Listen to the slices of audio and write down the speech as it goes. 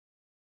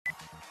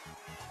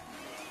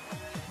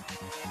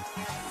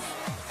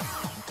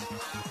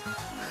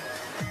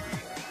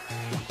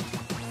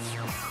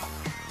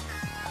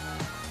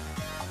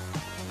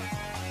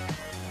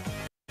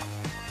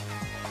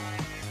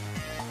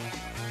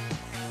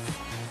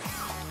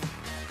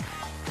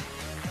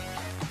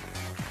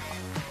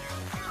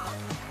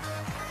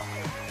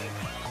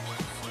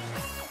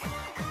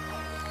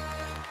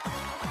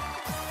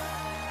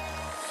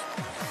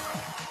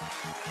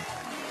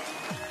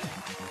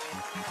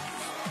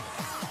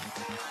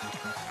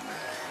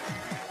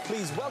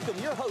please welcome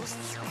your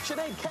hosts,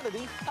 Sinead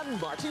Kennedy and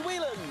Marty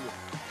Whelan.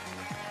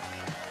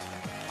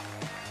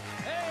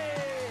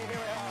 Hey, here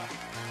we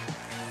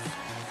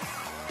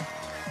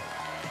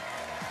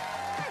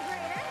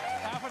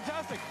are.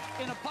 Fantastic.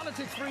 In a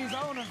politics-free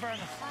zone, in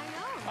fairness. I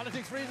know.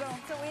 Politics-free zone.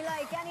 So we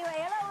like. Anyway,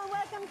 hello and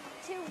welcome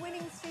to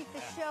Winning Streak,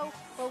 the show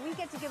where we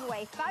get to give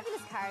away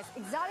fabulous cars,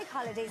 exotic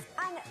holidays,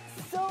 and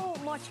so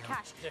much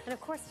cash. Yeah. And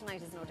of course,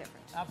 tonight is no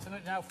different.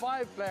 Absolutely. Now,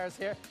 5 players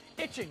here,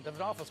 itching, they've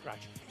an awful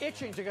scratch,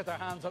 itching to get their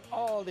hands on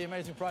all the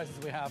amazing prizes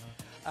we have.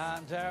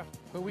 And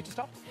who are we to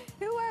stop?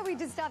 Who are we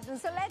to stop them?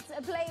 So let's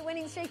play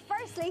Winning Streak.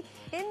 Firstly,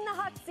 in the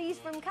hot seat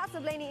from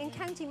Castleblaney in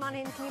County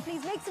Monaghan, can you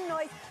please make some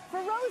noise for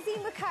Rosie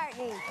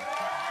McCartney?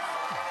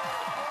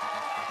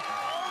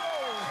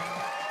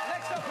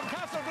 Next up from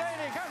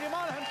Castleblaney in County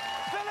Monaghan,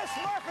 Phyllis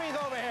Murphy's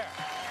over here.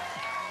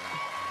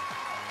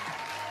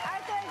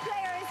 Our third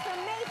player is from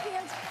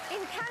Mayfield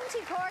in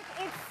County Cork.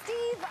 It's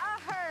Steve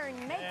Ahern.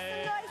 Make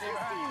some noise for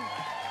Steve.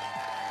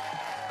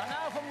 And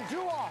now from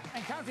Dewar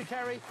in County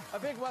Kerry, a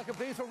big welcome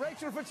please for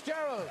Rachel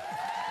Fitzgerald.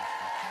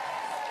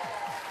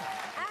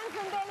 And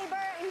from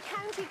Ballybur in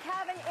County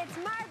Cavan, it's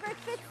Margaret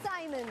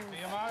Fitzsimons.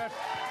 See you, Margaret.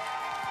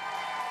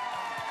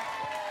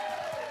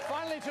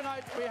 Finally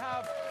tonight we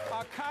have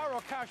our car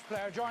or cash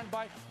player joined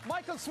by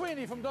Michael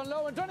Sweeney from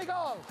Dunlow and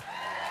Donegal.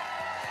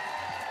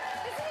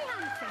 Isn't he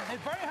handsome? A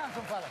very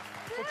handsome fella.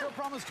 Yeah. But you're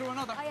promised to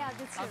another. Oh, yeah,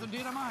 that's true. As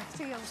indeed am I. It's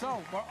too young.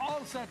 So we're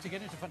all set to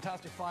get into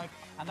Fantastic Five,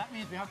 and that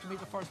means we have to meet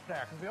the first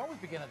player, because we always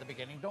begin at the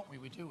beginning, don't we?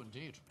 We do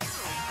indeed. Now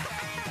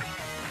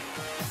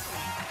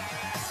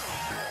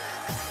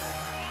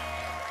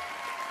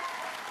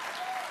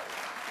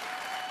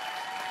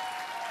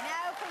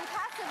from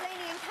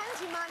Castleblaney in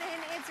County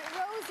Monaghan, it's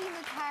Rosie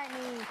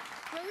McCartney.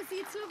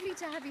 Rosie, it's lovely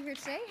to have you here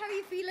today. How are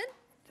you feeling?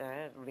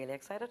 Really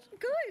excited.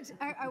 Good.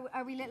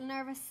 Are we a little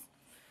nervous?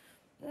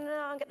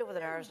 No, I'm getting over the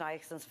nerves now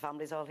since the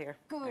family's all here.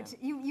 Good.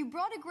 You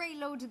brought a great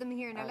load of them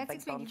here. Now, let's big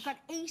explain. bunch. You've got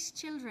 8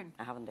 children.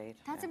 I have indeed.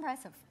 That's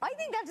impressive. I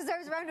think that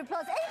deserves a round of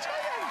applause. 8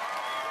 children!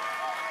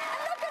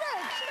 And look at her.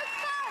 She looks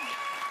fab.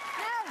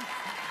 Now,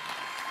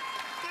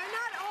 they're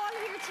not all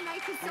here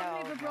tonight because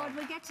some live abroad.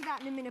 We'll get to that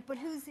in a minute. But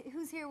who's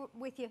here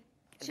with you?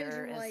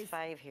 There is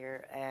 5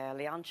 here.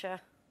 Leontia,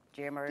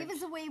 Jimmer, Give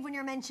us a wave when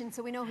you're mentioned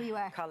so we know who you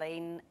are.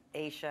 Colleen,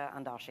 Aisha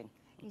and Oshing.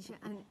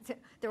 And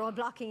they're all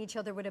blocking each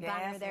other with a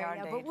banner Yes, there they are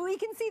now, but indeed. we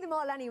can see them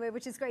all anyway,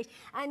 which is great.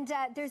 And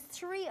there's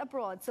 3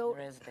 abroad, so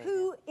There is indeed,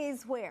 who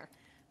is where?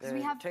 Because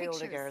we have 2 pictures.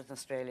 older girls in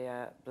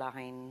Australia,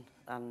 Blahin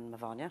and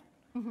Mavonia,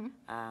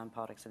 and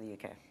Porix in the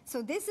UK.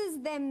 So this is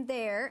them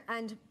there,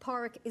 and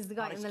Porrick is the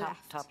guy on the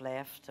left. Top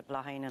left,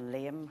 Blahin and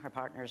Liam, her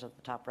partners at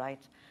the top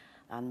right,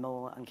 and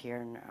Mo and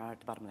Kieran are at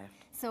the bottom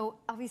left. So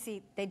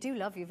obviously they do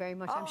love you very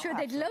much. I'm Oh, sure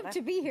they'd love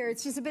absolutely. to be here.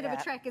 It's just a bit of a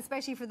Yeah. trek,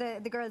 especially for the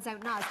girls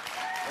out in Oz.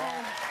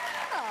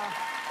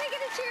 They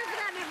get a cheer for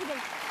that and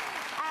everything.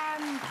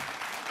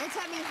 And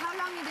tell me, how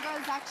long are the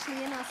girls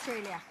actually in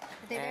Australia?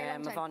 Are they there a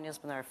long time? Mavonia's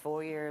been there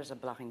 4 years and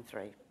Blahin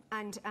 3.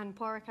 And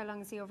Porrick, how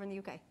long is he over in the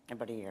UK?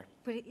 About a year.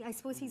 But I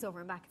suppose he's over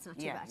and back. It's not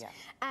too Yeah, bad. yeah.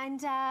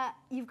 And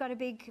you've got a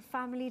big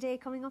family day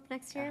coming up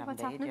next year. I have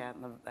What's indeed,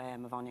 happening? yeah.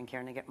 Mavonia and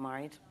Kieran are getting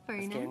married.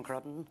 Very It's Kieran nice.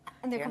 Crudden.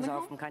 And they're Kieran's coming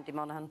off home? from County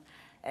Monaghan.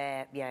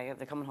 Yeah,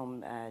 they're coming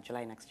home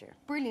July next year.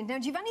 Brilliant. Now,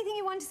 do you have anything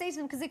you want to say to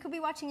them? Because they could be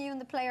watching you and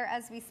the player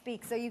as we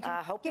speak. So you can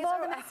I hope give you all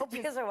the I hope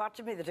messages. you are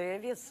watching me, the 2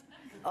 of you.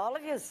 All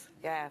of you.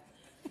 Yeah.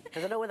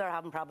 Because I know they're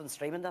having problems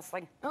streaming this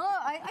thing. Oh,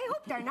 I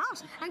hope they're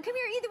not. And come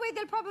here, either way,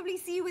 they'll probably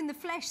see you in the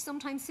flesh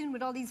sometime soon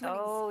with all these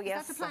winnings. Oh, Is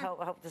yes. that the I plan?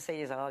 hope to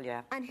see you all,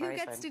 yeah. And who very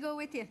gets soon. to go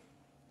with you?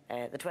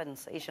 The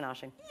twins, Isha and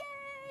Oshing.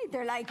 Yay!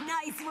 They're like,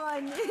 nice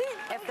one.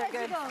 If they're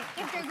good.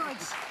 If they're good.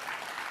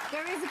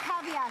 There is a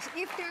caveat.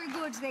 If they're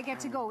good, they get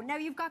to go. Now,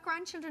 you've got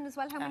grandchildren as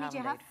well. How many do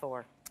you have?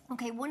 4.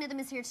 Okay, one of them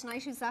is here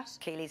tonight. Who's that?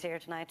 Keely's here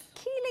tonight.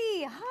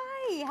 Keely,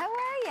 hi. How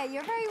are you?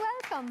 You're very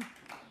welcome.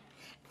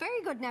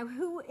 Very good. Now,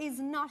 who is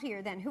not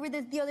here then? Who are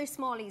the other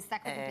smallies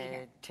that couldn't be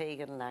here?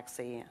 Tegan,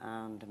 Lexi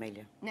and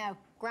Amelia. Now,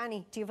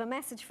 Granny, do you have a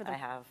message for them? I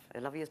have. I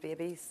love you as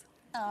babies.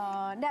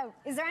 Now,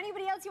 is there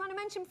anybody else you want to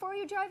mention before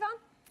you drive on?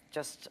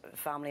 Just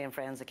family and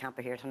friends that can't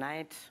be here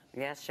tonight.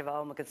 Yes,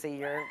 Siobhan, we could see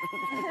your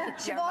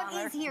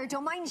Siobhan is here.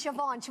 Don't mind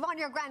Siobhan. Siobhan,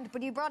 you're grand,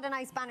 but you brought a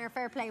nice banner.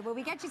 Fair play. Will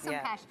we get you some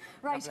Yeah, cash?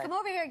 Right, lovely. come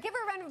over here. Give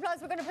her a round of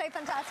applause. We're going to play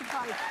Fantastic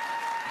Five.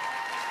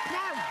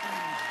 Now,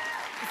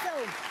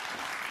 so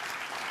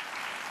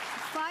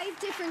 5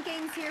 different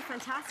games here.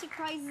 Fantastic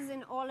prizes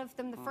in all of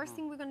them. The first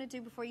thing we're going to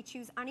do before you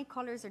choose any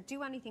colours or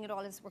do anything at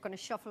all is we're going to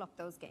shuffle up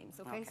those games.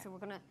 Okay? So we're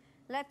going to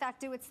let that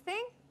do its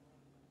thing.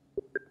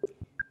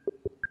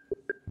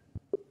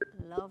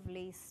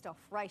 Lovely stuff.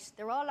 Right,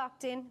 they're all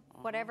locked in.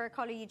 Whatever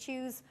colour you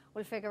choose,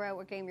 we'll figure out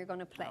what game you're going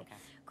to play. Okay.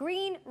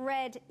 Green,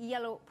 red,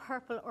 yellow,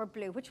 purple or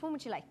blue. Which one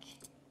would you like?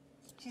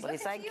 She's What do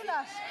you looking think? to you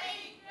lot.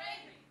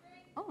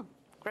 Oh,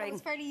 that Green.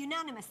 was fairly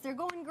unanimous. They're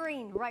going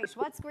green. Right,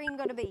 what's green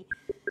going to be?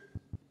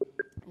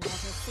 Let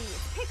us see.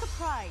 It's pick a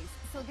prize.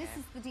 So this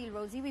is the deal,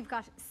 Rosie. We've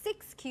got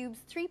 6 cubes,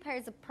 3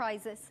 pairs of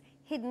prizes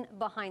hidden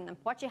behind them.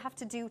 What you have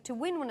to do to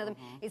win one of them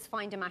is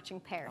find a matching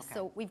pair. Okay.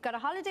 So we've got a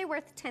holiday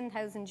worth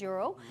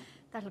 €10,000.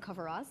 That'll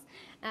cover us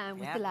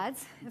with the lads.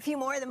 A few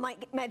more that might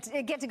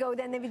get to go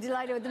then. They'll be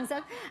delighted with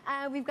themselves.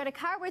 We've got a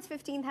car worth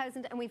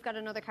 15,000 and we've got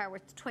another car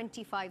worth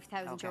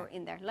 25,000 euro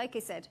in there. Like I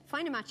said,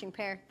 find a matching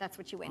pair, that's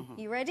what you win.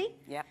 You ready?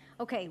 Yeah.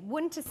 Okay,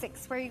 1 to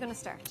 6. Where are you going to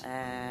start?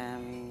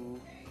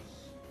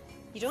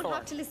 You don't 4.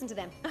 have to listen to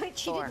them.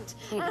 She 4. didn't.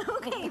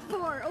 Okay,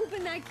 4.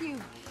 Open that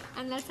cube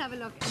and let's have a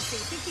look and see.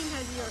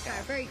 15,000 euro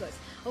car. Very good.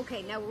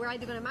 Okay, now we're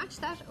either going to match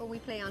that or we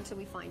play on till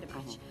we find a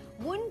match.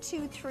 1,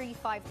 2, 3,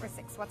 5 or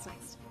 6. What's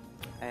next?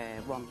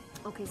 1.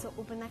 Okay, so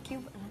open that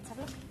cube and let's have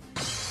a look.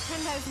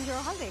 10,000 euro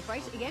holiday,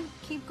 right? Again,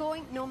 keep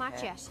going, no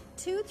match yet.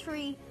 2,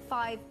 3,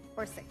 5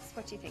 or 6.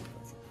 What do you think?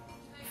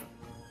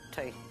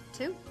 2.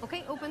 2?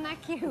 Okay, open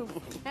that cube.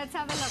 Let's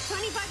have a look.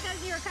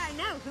 25,000 euro car.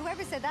 Now,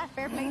 whoever said that,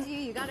 fair play to you.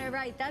 You got it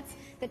right. That's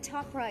the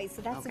top prize,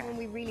 so that's the one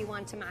we really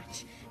want to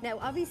match. Now,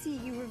 obviously,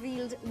 you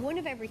revealed one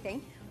of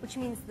everything, which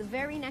means the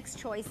very next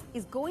choice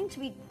is going to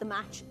be the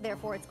match,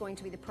 therefore it's going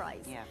to be the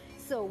prize. Yeah.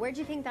 So, where do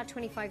you think that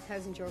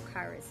 25,000 euro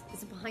car is?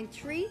 Is it behind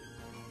 3,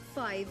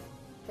 5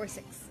 or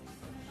 6?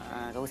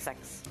 Go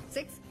 6.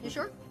 6? You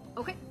sure?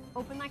 Okay,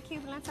 open that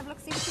cube and let's have a look,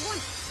 see what you won.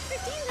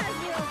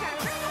 15,000 euro car.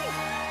 Very nice.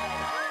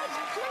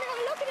 Right, do you want to have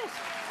a look at it?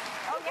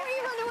 Before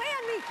you run away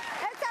on me.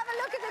 Let's have a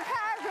look at the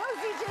car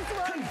Rosie just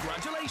won.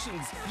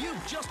 Congratulations!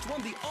 You've just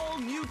won the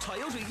all-new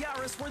Toyota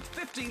Yaris worth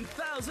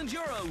 15,000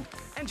 euro.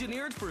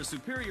 Engineered for a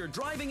superior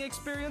driving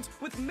experience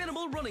with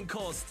minimal running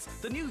costs.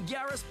 The new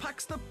Yaris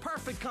packs the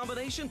perfect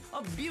combination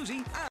of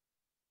beauty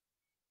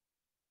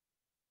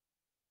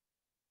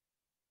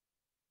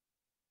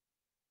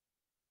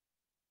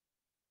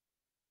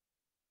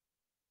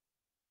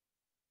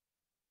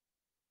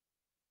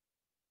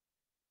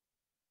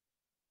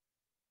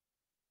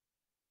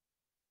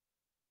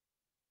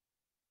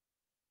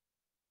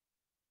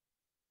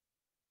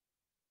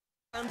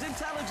and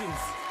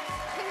intelligence.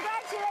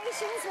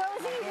 Congratulations,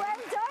 Rosie.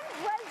 Well done.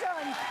 Well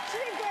done. She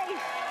did great.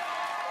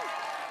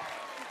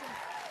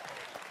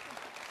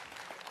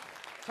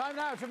 Time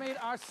now to meet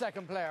our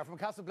second player from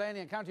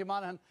Castleblaney and County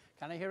Monaghan.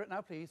 Can I hear it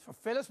now, please? For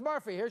Phyllis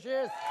Murphy. Here she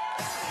is.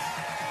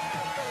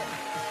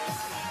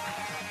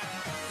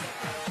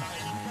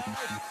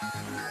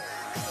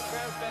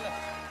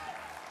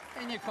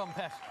 In you come,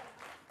 pet.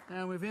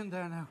 Now, we've in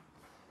there now.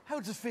 How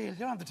does it feel? You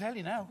don't have to tell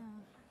you now.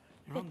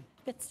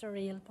 Bit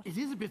surreal, but It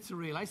is a bit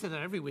surreal. I say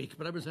that every week,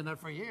 but I've been saying that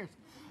for years.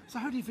 So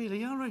how do you feel? Are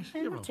you all right?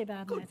 I'm You're not all- too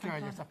bad, Good mate, thank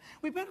girl God. yourself.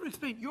 We better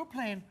explain. You're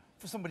playing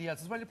for somebody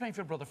else as well. You're playing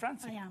for your brother,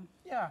 Francie. I am.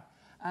 Yeah.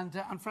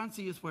 And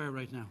Francie is where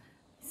right now?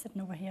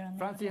 sitting over here. On the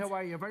Francie, audience. how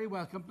are you? You're very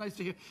welcome. Nice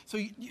to hear. So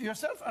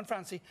yourself and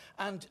Francie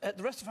and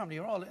the rest of the family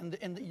are all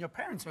in your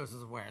parents'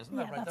 houses of Ware, isn't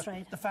that Yeah, right? that's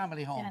right. The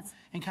family home Yes.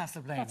 in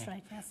Castleblaney. That's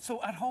right, yes.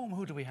 So at home,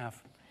 who do we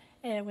have?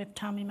 With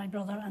Tommy, my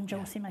brother, and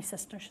Josie, my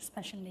sister, she's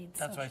special needs.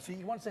 That's so. right. So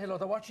you want to say hello?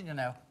 They're watching you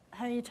now.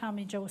 How are you,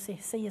 Tommy, Josie?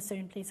 See you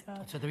soon, please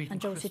God. So they're eating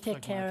And Josie, crisps take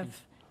like care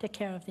Martins. take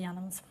care of the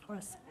animals for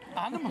us.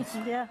 Animals?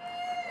 Yeah.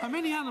 How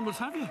many animals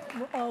have you?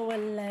 Oh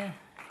well,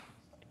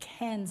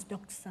 hens,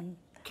 ducks, and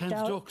Hens,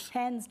 ducks?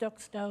 Hens,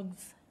 ducks,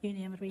 dogs. You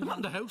name it. We They're not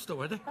in have. the house,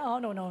 though, are they? Oh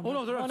no, no. Oh,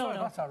 no, they're outside.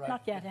 No. That's all right.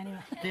 Not yet, anyway.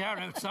 They are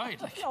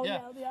outside. Like, Oh, yeah,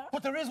 they are.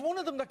 But there is one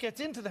of them that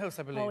gets into the house,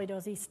 I believe. Oh, he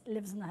does. He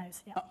lives in the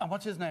house. Yeah. And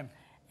what's his name?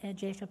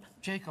 Jacob.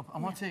 Jacob.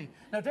 And what's he?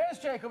 Now, there's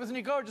Jacob. Isn't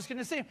he gorgeous? Can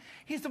you see him?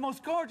 He's the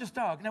most gorgeous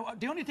dog. Now,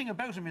 the only thing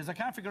about him is I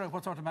can't figure out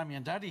what sort of mammy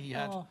and daddy he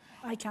had. Oh,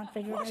 I can't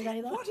figure What it out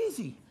either. what is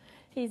he?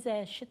 He's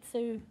a Shih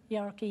Tzu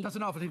Yorkie. That's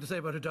an awful thing to say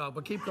about a dog,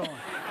 but keep going.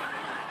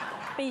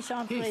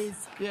 Bichon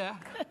Frise. Yeah.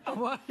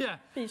 What? Yeah.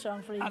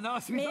 Bichon Frise. I know,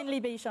 so he's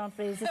Mainly Bichon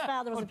Frise. His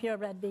father was a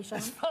purebred His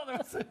Bichon. father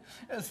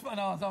was...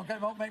 No, okay,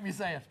 won't make me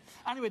say it.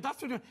 Anyway,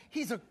 that's what...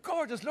 He's a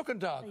gorgeous-looking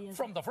dog He is.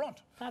 from the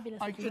front.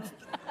 Fabulous.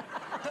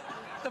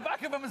 The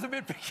back of him is a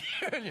bit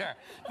peculiar,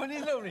 but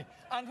he's lovely.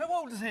 And how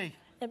old is he?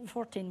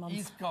 14 months.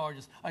 He's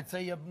gorgeous. I'd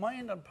say you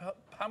mind and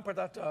pamper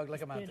that dog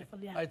like a man. beautiful,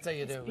 yeah. I'd say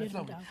you It's a do. It's beautiful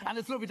lovely. dog, yeah. And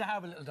it's lovely to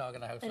have a little dog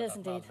in the house. It like is that,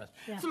 indeed, marvellous.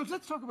 yeah. So look,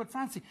 let's talk about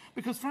Francie,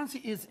 because Francie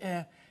is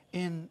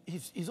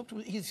he's up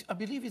to, I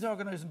believe he's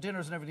organising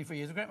dinners and everything for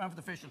you. He's a great man for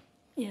the fishing.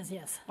 Yes,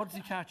 yes. What does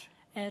he catch?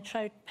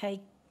 Trout, pike,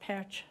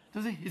 perch.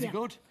 Does he? Is he Yeah.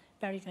 good?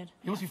 Very good.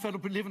 He must be fed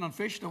up with living on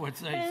fish, though, I'd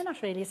say.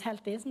 Not really. It's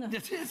healthy, isn't it?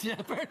 It is, yeah,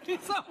 apparently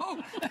so.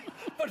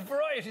 But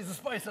variety is the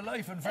spice of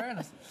life, in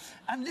fairness.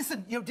 And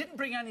listen, you didn't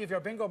bring any of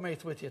your bingo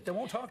mates with you. They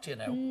won't talk to you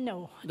now.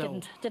 No,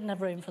 No. Didn't have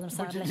room for them,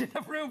 But you sadly. didn't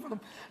have room for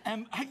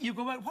them. You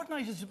go out. What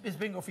night is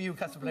bingo for you,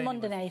 Castleblaney?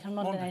 Monday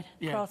night,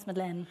 Yeah. Cross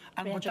Midland.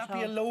 And would Rangers that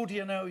be a Hall. load to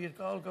you now? You'd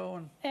all go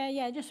and...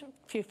 Yeah, just a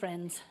few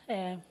friends.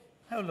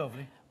 How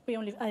lovely.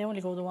 I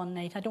only go the one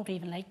night. I don't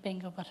even like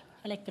bingo, but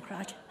I like the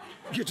crack.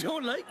 You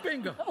don't like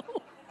bingo?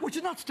 Would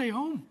you not stay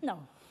home?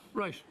 No,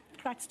 Right.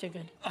 crack's too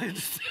good. I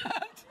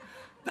understand.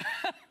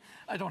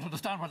 I don't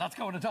understand where that's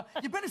going at all.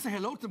 You better say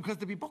hello to them because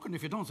they'll be booking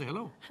if you don't say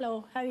hello.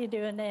 Hello, how are you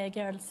doing,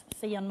 girls?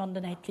 See you on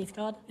Monday night, please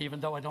God. Even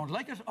though I don't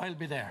like it, I'll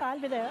be there. I'll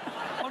be there.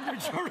 Under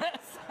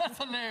duress. That's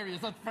hilarious.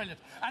 That's brilliant.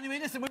 Anyway,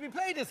 listen, will we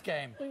play this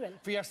game? We will.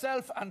 For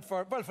yourself and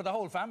for the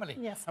whole family.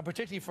 Yes. And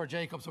particularly for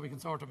Jacob so we can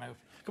sort him out.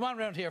 Come on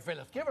round here,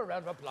 Phyllis. Give her a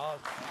round of applause.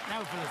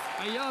 Now, Phyllis,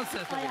 are you all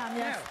set? I am,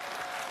 yes. Now,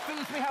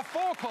 Phyllis, we have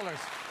 4 colours.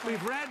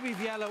 We've red,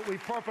 we've yellow,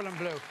 we've purple and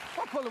blue.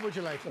 What colour would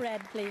you like?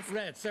 Red, please.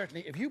 Red,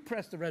 certainly. If you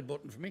press the red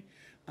button for me,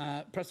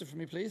 press it for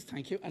me, please.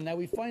 Thank you. And now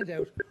we find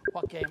out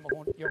what game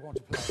you're going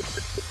to play.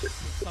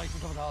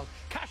 Excitement of it all.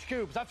 Cash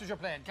cubes, that's what you're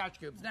playing, cash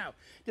cubes. Now,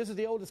 this is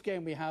the oldest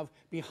game we have.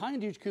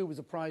 Behind each cube is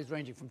a prize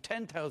ranging from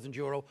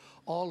 €10,000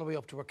 all the way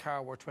up to a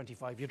car worth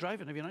 25. You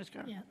driving? Have you a nice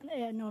car?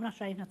 Yeah, no, I'm not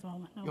driving at the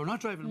moment. No. You're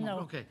not driving at the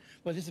moment? No. OK.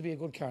 Well, this would be a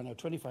good car now,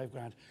 25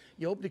 grand.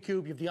 You open the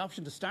cube, you have the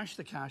option to stash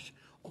the cash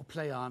or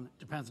play on,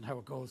 depends on how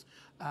it goes.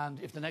 And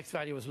if the next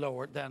value is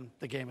lower, then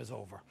the game is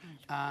over.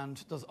 Right.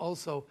 And there's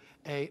also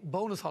a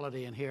bonus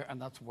holiday in here, and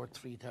that's worth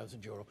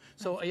 €3,000.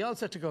 So are you all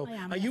set to go? I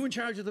am, Are you in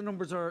charge of the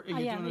numbers, or are you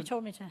doing you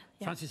told me to.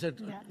 Yeah. Francie said,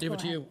 Yeah, leave it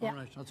to you. Yeah. All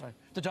right, that's right.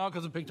 The dog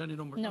hasn't picked any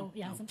numbers. No,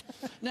 he hasn't.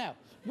 Now,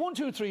 1,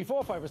 2, 3,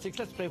 4, 5 or 6.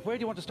 Let's play. Where do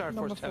you want to start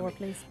Number first? four, Tell me.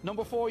 please.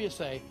 Number 4, you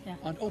say, Yeah.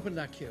 and open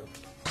that cube.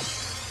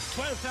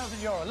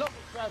 €12,000. Look,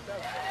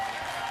 12,000.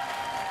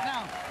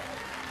 Now,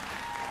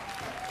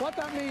 what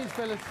that means,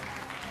 Phyllis,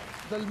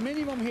 the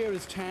minimum here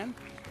is 10,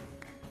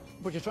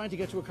 but you're trying to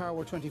get to a car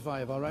worth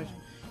 25, all right?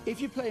 If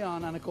you play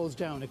on and it goes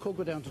down, it could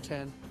go down to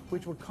 10,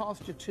 which would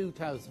cost you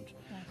 2,000.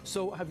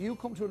 So have you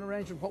come to an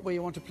arrangement what way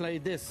you want to play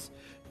this,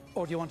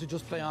 or do you want to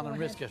just play on and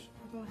risk it?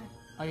 Go ahead.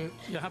 Are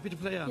you happy to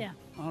play on? Yeah.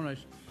 All right.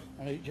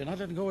 You're not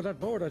letting go of that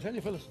board, I tell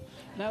you, Phyllis.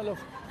 Now, look,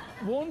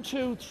 1,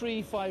 2,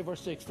 3, 5 or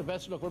 6, the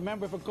best of luck.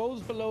 Remember, if it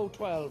goes below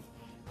 12,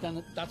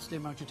 then that's the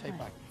amount you take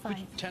back. 5.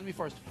 Tell me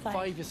first. 5.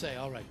 5, you say,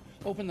 all right.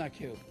 Open that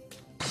cube.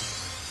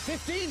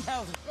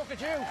 15,000. Look at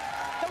you.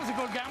 That was a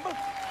good gamble.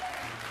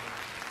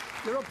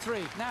 You're up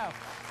 3. Now,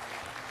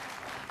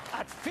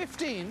 at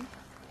 15,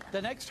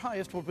 the next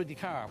highest will be the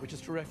car, which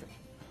is terrific.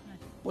 Right.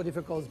 But if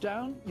it goes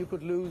down, you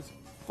could lose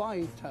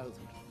 5,000.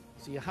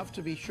 So you have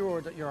to be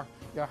sure that you're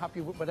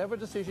happy with whatever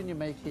decision you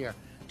make here.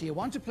 Do you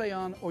want to play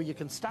on, or you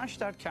can stash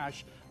that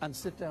cash and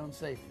sit down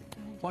safely?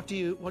 Right.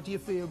 What do you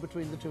feel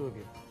between the two of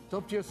you? It's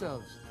up to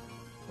yourselves.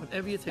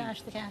 Whatever you think.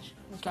 Stash the cash.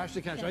 Stash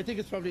the cash. Yeah. I think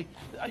it's probably,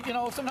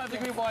 sometimes it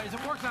can be wise.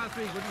 It worked last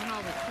week, but you know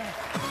it.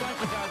 Stash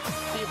the cash.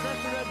 So you press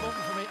the red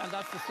button for me, and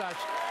that's the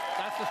stash.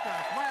 That's the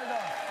stash. Well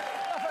done.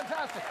 Oh,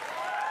 fantastic.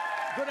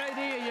 Good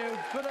idea, you.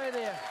 Good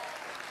idea.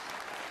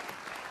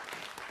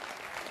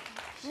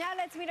 Now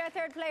let's meet our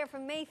third player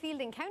from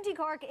Mayfield in County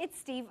Cork. It's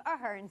Steve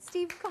Ahern.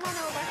 Steve, come on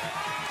over.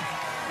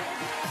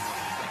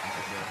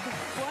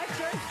 Watch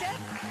your step.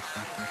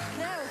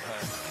 Now.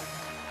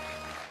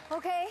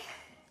 Okay.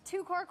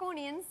 2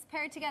 Corkonians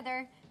paired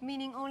together,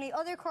 meaning only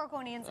other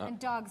Corkonians and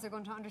dogs are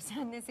going to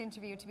understand this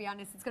interview, to be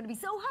honest. It's going to be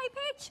so high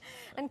pitch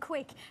and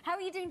quick. How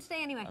are you doing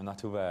today anyway? I'm not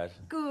too bad.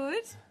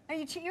 Good. Are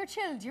you you're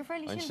chilled? You're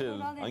fairly I'm chilled chilled.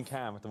 with all this? I'm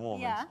calm at the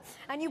moment. Yeah.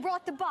 And you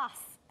brought the boss.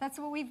 That's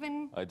what we've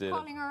been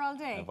calling her all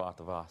day. I brought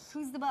the boss.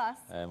 Who's the boss?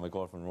 My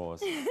girlfriend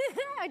Rose.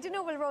 I don't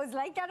know will Rose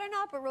like that or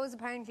not, but Rose,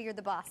 apparently you're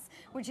the boss,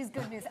 which is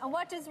good news. And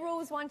what does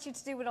Rose want you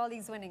to do with all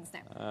these winnings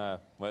now?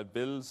 Well,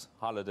 bills,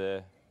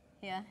 holiday,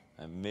 Yeah.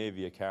 and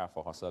maybe a car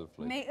for herself.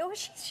 Like.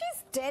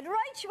 She's dead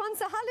right. She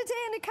wants a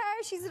holiday and a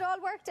car. She's it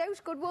all worked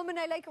out. Good woman.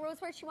 I like her. Rose,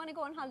 where'd she want to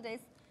go on holidays?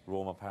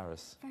 Roma,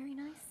 Paris. Very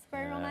nice.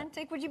 Very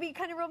romantic. Would you be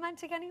kind of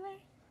romantic anyway?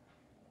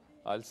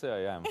 I'll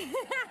say I am.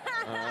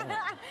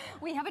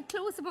 We have a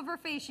close-up of her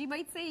face. She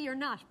might say you're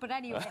not, but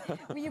anyway,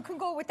 you can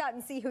go with that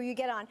and see who you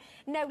get on.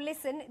 Now,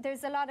 listen,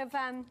 there's a lot of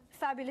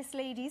fabulous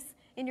ladies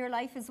in your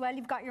life as well.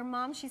 You've got your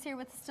mom. She's here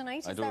with us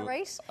tonight. Is that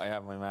right? I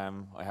have my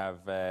mum. I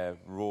have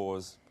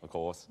Rose, of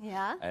course.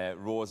 Yeah.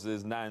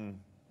 Rose's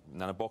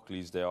Nana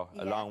Buckley's there,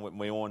 along with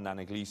my own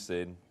Nana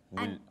Gleeson.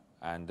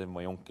 And then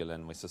my uncle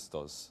and my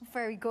sisters.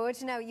 Very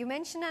good. Now, you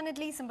mentioned Anna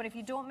Gleeson, but if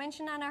you don't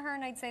mention Anna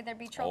Ahern, I'd say there'd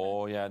be trouble.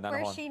 Oh, yeah, Nana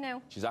Where's Ahern. she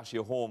now? She's actually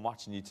at home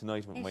watching you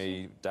tonight with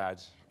my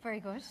dad. Very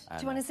good. Do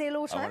you want to say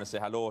hello to her? I want to say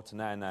hello to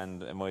Nan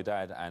and my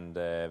dad and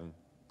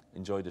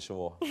enjoy the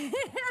show.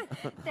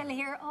 They'll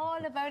hear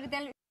all about it.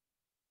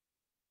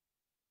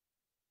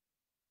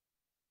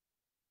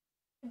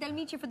 They'll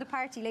meet you for the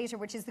party later,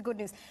 which is the good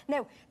news.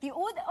 Now, the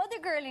other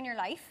girl in your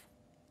life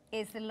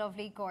is the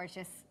lovely,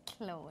 gorgeous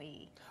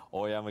Chloe.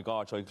 Oh yeah, my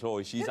God,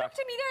 Chloe. She's You looked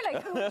at me there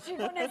like, who's she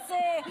going to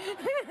say?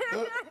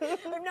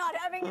 I'm not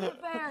having an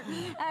affair.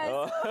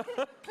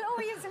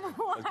 Chloe is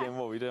what? I'm getting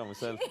what we did on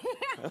myself.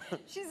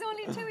 She's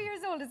only 2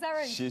 years old, is that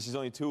right? She's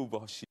only 2,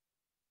 but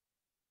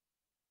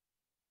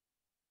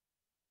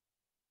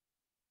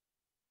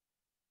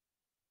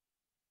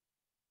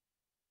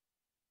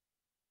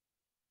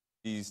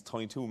she's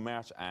 22 in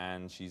March,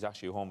 and she's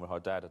actually home with her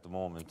dad at the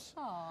moment.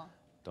 Aww.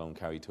 Don't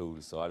carry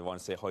tools. So I want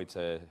to say hi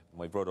to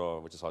my brother,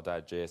 which is her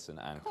dad, Jason,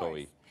 and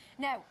Chloe.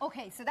 Now,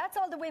 okay, so that's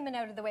all the women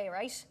out of the way,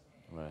 right?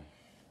 Right.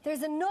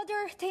 There's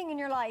another thing in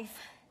your life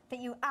that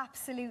you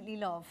absolutely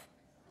love.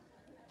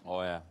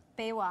 Oh, yeah.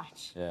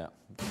 Baywatch. Yeah.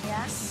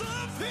 Yeah?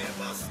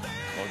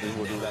 Oh, they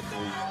would do that to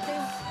me.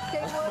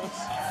 They would.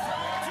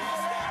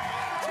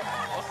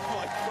 Oh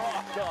my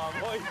God,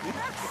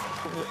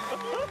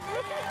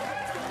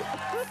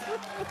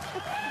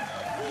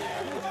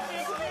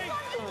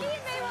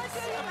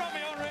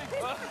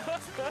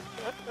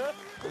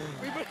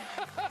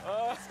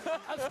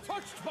 As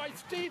touched by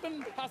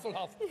Stephen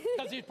Hasselhoff,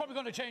 because he's probably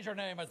going to change her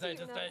name at this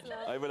stage.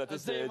 I will at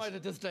this stage.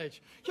 At this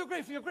stage. You're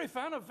a great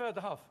fan of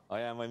the Huff.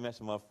 I am. I met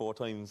him 4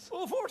 times.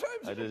 Oh, 4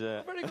 times? I did,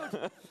 yeah. Very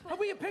good. Have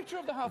we a picture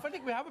of the Huff? I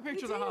think we have a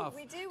picture of the Huff.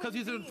 We do. Because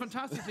he's a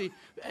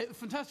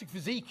fantastic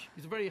physique.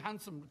 He's a very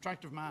handsome,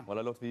 attractive man. Well,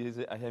 I love to be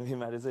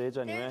him at his age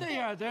anyway. There they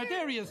are.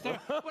 There he is. There.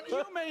 Well,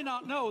 you may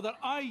not know that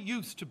I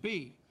used to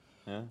be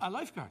a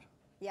lifeguard.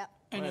 Yeah.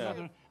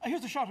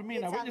 Here's a shot of me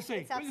now. What do you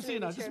see? What do you see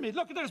now? Just me.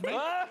 Look, there's me.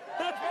 Well,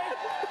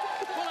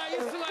 I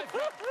used to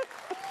lifeguard.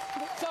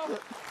 So,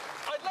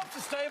 I'd love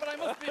to stay, but I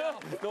must be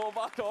off. No,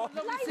 back off.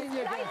 Lovely seeing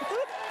you again.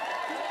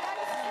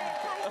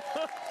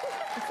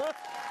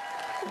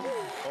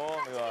 Oh,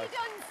 my God. It has to be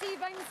done,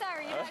 Steve. I'm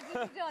sorry. It has to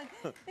be done.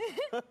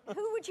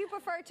 Who would you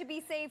prefer to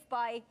be saved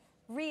by,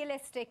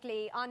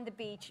 realistically, on the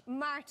beach?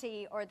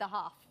 Marty or the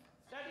Huff?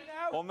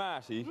 Oh,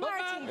 Marty.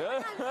 Marty. Good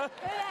answer.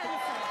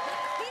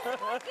 He's the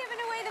one giving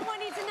away the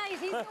money tonight.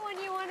 He's the one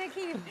you want to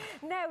keep.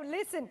 Now,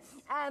 listen,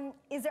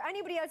 is there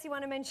anybody else you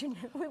want to mention?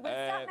 We'll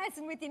stop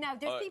messing with you now.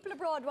 There's people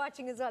abroad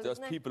watching as well, There's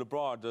isn't there? people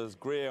abroad. There's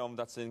Graham,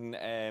 that's in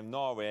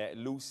Norway,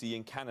 Lucy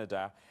in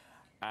Canada,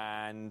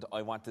 and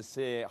I want to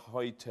say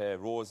hi to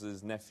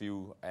Rose's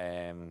nephew,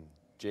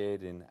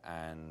 Jaden,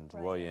 and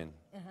Ryan.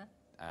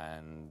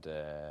 And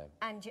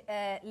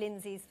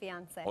Lindsay's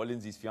fiance. Oh,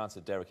 Lindsay's fiance,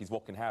 Derek. He's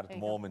working hard at the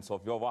moment, so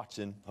if you're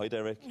watching, hi,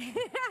 Derek.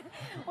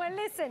 Well,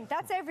 listen,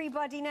 that's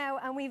everybody now,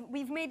 and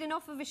we've made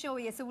enough of a show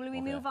of you, so will we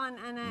move on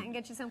and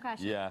get you some cash?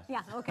 Yeah.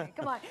 Yeah, okay,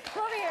 come on.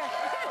 Come over here.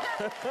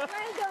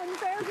 Well done,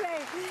 fair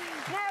play.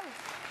 Now,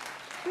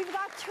 we've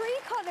got 3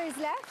 colours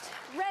left.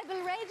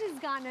 Rebel Red is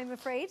gone, I'm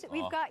afraid.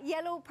 We've got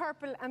yellow,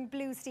 purple and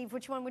blue, Steve.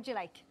 Which one would you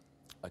like?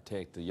 I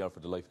take the yellow for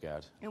the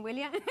lifeguard. And will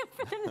you?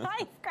 For the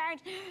lifeguard?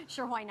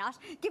 Sure, why not?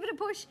 Give it a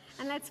push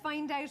and let's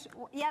find out.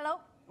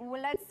 Yellow.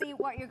 Well, let's see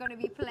what you're going to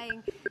be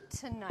playing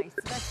tonight.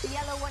 So that's the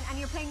yellow one, and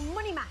you're playing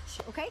Money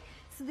Match, okay?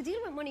 So the deal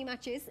with Money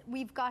Match is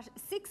we've got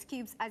 6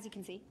 cubes, as you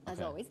can see,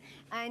 as always,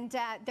 and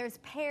there's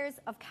pairs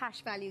of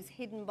cash values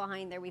hidden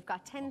behind there. We've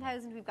got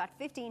 10,000, we've got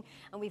 15,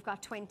 and we've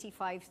got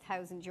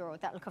 25,000 euro.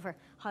 That'll cover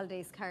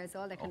holidays, cars,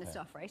 all that kind of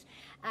stuff, right?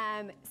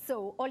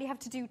 So all you have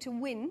to do to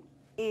win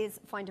is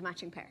find a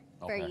matching pair.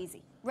 Very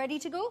easy. Ready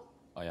to go?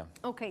 I am.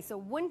 Okay, so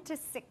 1 to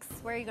 6.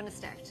 Where are you going to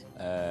start?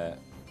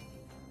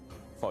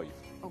 5.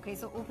 Okay,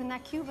 so open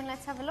that cube and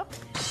let's have a look.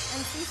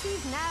 And see,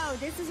 Steve, now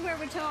this is where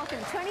we're talking.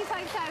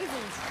 25,000.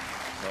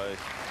 Right.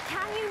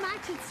 Can you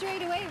match it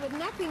straight away?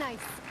 Wouldn't that be nice?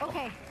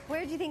 Okay,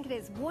 where do you think it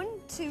is? 1,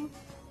 2,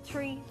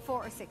 3,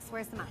 4 or 6?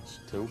 Where's the match?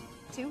 2.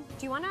 2? Do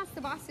you want to ask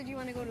the boss or do you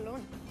want to go it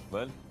alone?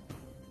 Well.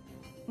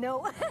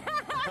 No.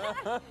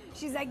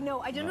 She's like,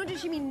 no. I don't know,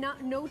 does she mean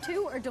no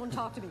to or don't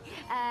talk to me?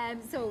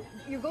 So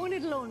you're going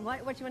it alone.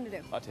 What do you want to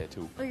do? I'll take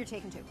 2. Oh, you're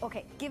taking 2.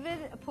 Okay, give it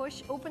a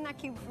push. Open that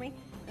cube for me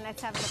and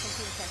let's have a look and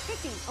see what's there.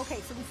 15.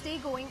 Okay, so we stay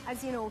going,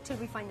 as you know, till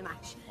we find the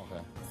match.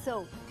 Okay.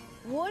 So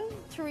 1,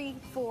 3,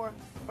 4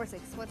 or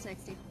 6. What's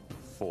next, Steve?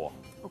 4.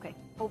 Okay,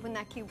 open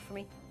that cube for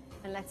me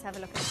and let's have a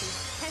look and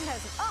see.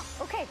 10,000. Oh,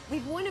 okay,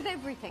 we've one of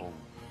everything.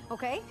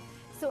 Okay?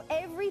 So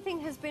everything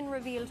has been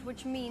revealed,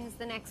 which means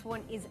the next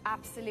one is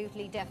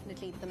absolutely,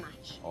 definitely the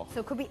match. So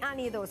it could be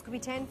any of those. Could be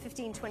 10,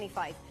 15,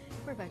 25.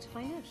 We're about to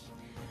find out.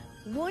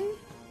 1,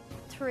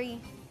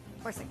 3,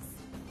 or 6.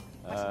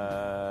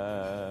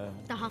 The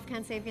Huff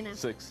can't save you now.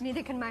 6.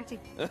 Neither can Marty.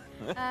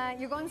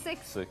 You're going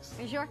 6? 6.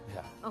 Are you sure?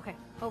 Yeah. Okay,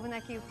 open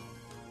that cube.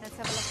 Let's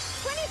have a look.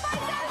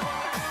 25,000!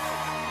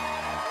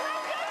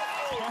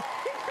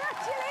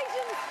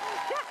 Congratulations!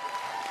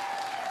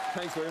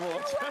 Thanks very much.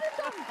 You're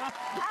welcome.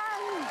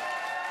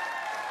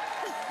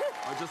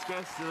 I just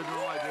guessed it.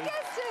 No, I did.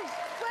 Guessed it.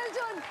 Well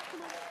done.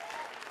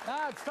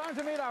 Now it's time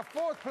to meet our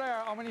 4th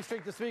player on winning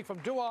streak this week from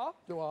Dua,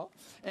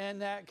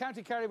 in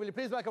County Kerry. Will you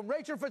please welcome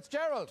Rachel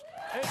Fitzgerald?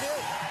 Here it is.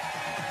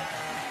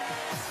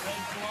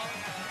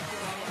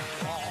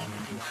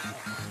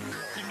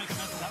 Didn't make a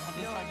mess of that one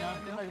this time now.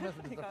 Didn't make a mess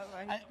of this.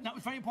 Now,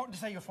 it's very important to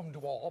say you're from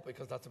Dua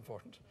because that's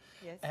important.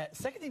 Yes.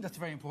 Second thing that's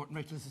very important,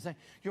 Rachel, is to say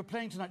you're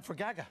playing tonight for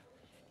Gaga.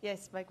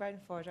 Yes, my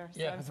grandfather. So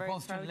Yeah, I'm as very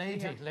opposed to proud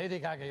Lady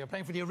Gaga. You're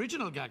playing for the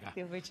original Gaga.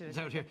 The original. It's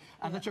out here.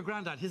 And that's your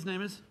granddad. His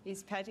name is?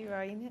 He's Paddy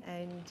Ryan,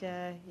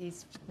 and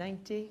he's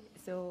 90,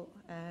 so...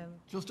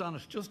 Just on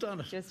it. Just on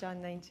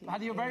 90.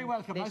 Paddy, you're very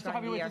welcome. Nice to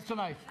have you with us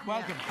tonight.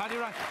 Welcome. Paddy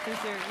Ryan.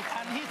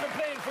 And he's been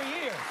playing for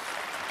years.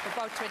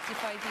 About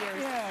 25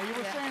 years. Yeah, you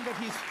were saying that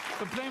he's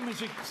been playing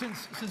music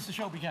since the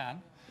show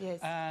began. Yes.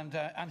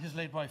 And his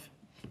late wife.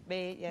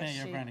 May, yes, May,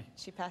 your granny.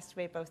 she passed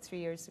away about 3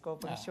 years ago,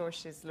 but I'm sure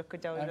she's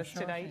looking down at us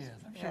tonight.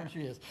 I'm sure she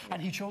is. And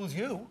he chose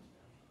you.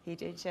 He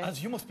did, yes.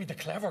 As you must be the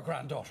clever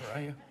granddaughter, are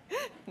you?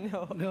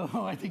 No. No,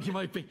 I think you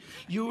might be.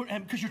 You're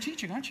because you're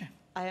teaching, aren't you?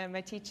 I am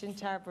a teacher in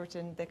Tarbert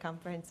in the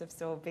comprehensive,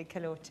 so big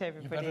hello to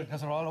everybody.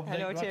 Because they're all up there.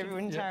 Hello to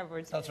everyone in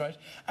Tarbert. That's right.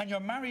 And you're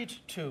married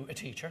to a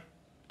teacher.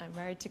 I'm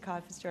married to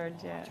Carl Fitzgerald,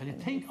 yeah. Can you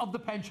think of the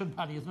pension,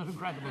 Paddy? Isn't it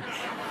incredible?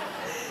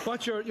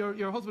 What's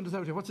your husband is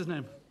out here. What's his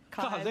name?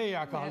 Carl. There you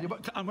are, Carl. Yeah.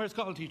 And where's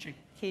Carl teaching?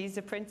 He's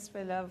a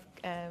principal of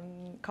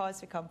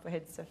Causeway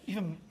Comprehensive.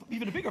 Even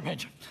a bigger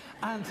pension.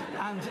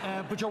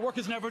 But your work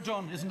is never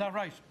done, isn't that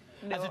right?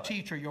 No. As a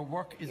teacher, your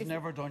work is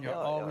never done. You're No,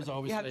 always You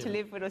have to labouring.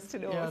 live with us to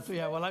know us.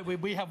 Yeah, well,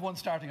 we have one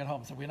starting at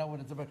home, so we know what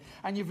it's about.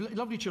 And you've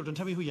lovely children.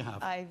 Tell me who you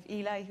have. I've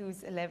Eli,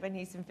 who's 11,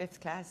 he's in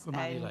 5th class. Good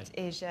man, and Eli.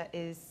 Asia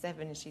is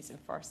 7 and she's in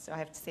 1st. So I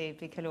have to say a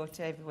big hello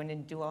to everyone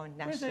in Duan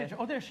Where's National. Asia?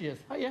 Oh, there she is.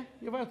 Oh, yeah,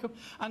 you're welcome.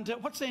 And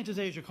what saint is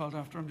Asia called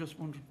after? I'm just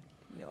wondering.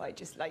 No, I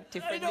just like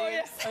different I know,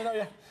 names. yeah. I know,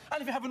 yeah.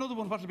 And if you have another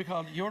one, what'll it be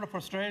called? Europe,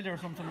 Australia, or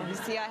something? You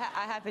see,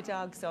 I have a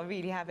dog, so I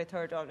really have a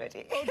third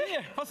already. Oh,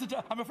 dear. What's the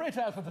dog? I'm afraid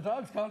to ask what the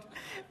dog's called.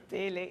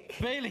 Bailey.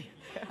 Bailey.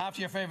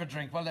 After your favourite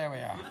drink. Well, there we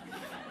are.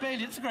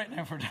 Bailey, it's a great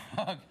name for a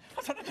dog.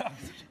 What sort of dog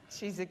is it?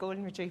 She's a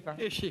golden retriever.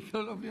 Is she? Oh,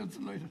 lovely and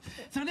delighted.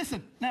 So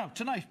listen, now,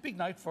 tonight, big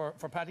night for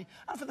Paddy,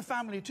 and for the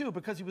family too,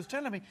 because he was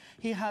telling me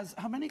he has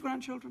how many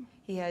grandchildren?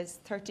 He has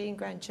 13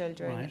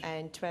 grandchildren Right.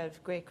 and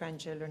 12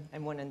 great-grandchildren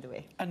and 1 on the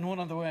way. And one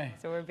on the way.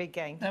 So we're a big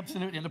gang.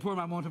 Absolutely, and the poor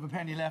man won't have a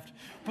penny left.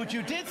 But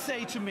you did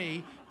say to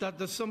me that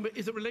there's somebody,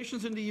 is it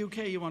relations in the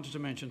UK you wanted to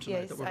mention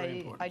tonight Yes, that were very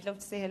important? I'd love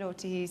to say hello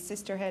to his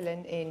sister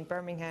Helen in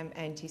Birmingham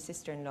and his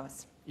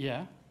sister-in-laws.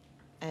 Yeah,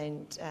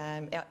 And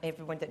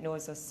everyone that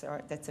knows us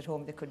or that's at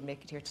home that couldn't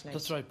make it here tonight.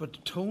 that's right.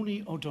 But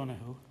Tony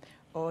O'Donoghue.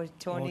 Oh,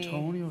 Tony,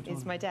 Tony O'Donoghue.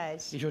 is my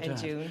dad. He's your and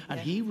dad. June. And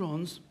yeah. he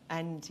runs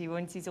And he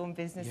runs his own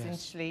business in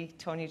Yes. Tralee,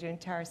 Tony doing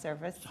tire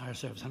service. tire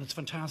service, and it's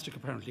fantastic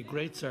apparently.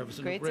 Great service.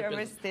 And Great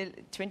service. business.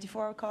 They'll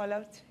 24-hour call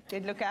out.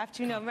 They'd look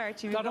after you no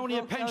matter. Not only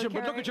a pension,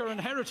 but look at your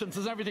inheritance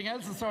as everything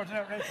else is sorted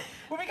out. Right?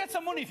 Will we get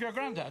some money for your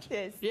granddad?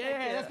 Yes, Yeah,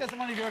 thank you. let's get some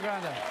money for your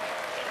granddad.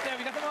 Yeah,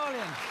 we got them all in.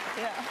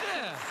 Yeah.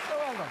 Yeah, so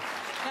well done.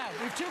 Now,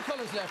 we have 2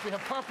 colours left. We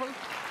have purple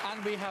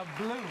and we have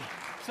blue.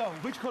 So,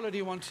 which colour do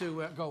you want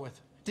to go with?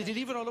 Did he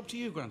leave it all up to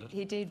you, Grandad?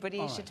 He did, but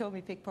All Asia right. told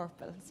me pick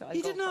purple. So I'll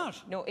He go did for-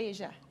 not? No,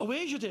 Asia. Oh,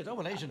 Asia did. Oh,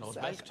 well, Asia knows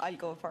So best. I'll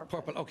go for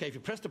Purple. Okay, if you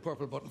press the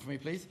purple button for me,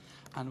 please,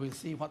 and we'll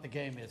see what the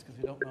game is, because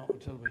we don't know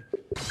until we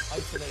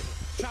isolate it.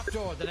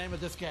 Trapdoor, the name of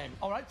this game.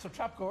 All right, so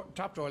Trapdoor,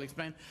 I'll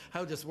explain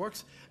how this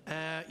works.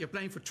 You're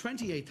playing for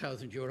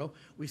 €28,000.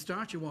 We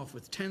start you off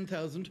with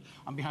 10,000,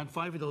 and behind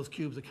 5 of those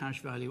cubes of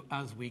cash value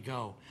as we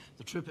go.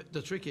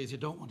 The trick is you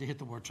don't want to hit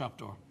the word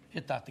trapdoor.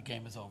 Hit that, the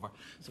game is over.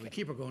 So we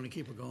keep her going and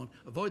keep her going.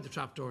 Avoid the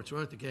trapdoor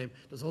throughout the game.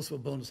 There's also a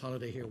bonus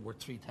holiday here worth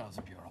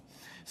 €3,000.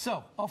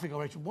 So off we go,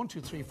 Rachel. 1, 2,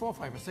 3, 4,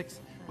 5 or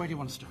 6. Where do you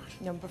want to start?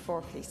 Number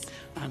 4, please.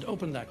 And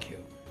open that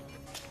cube.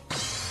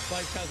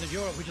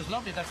 €5,000, which is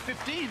lovely. That's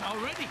 15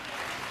 already.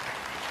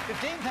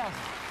 15,000.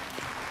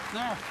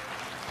 Now,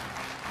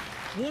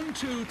 1,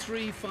 2,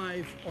 3,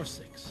 5 or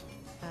 6.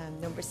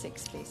 Number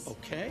 6, please.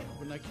 Okay,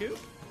 open that cube.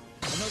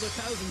 Another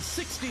 1,000,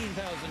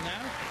 16,000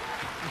 now.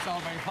 It's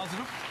all very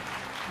positive.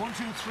 1,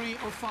 2, 3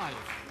 or 5.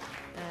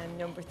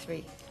 Number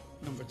 3.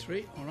 Number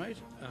 3, all right.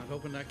 And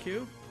open that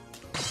cube.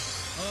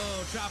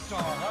 Oh, trapdoor.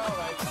 All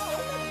right.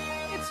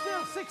 It's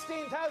still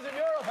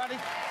 €16,000, Paddy.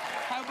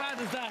 How bad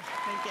is that?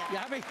 Thank you. You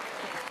happy?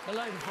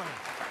 Delighted for you.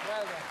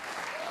 Well done.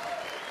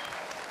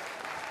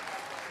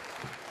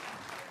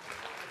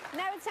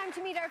 Now it's time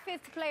to meet our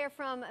 5th player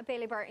from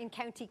Baileybur in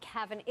County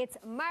Cavan. It's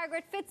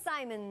Margaret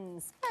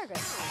Fitzsimons.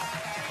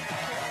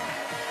 Margaret.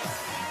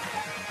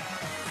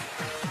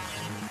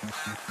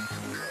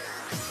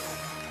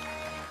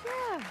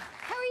 Yeah.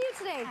 How are you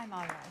today? I'm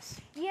all right.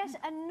 Yet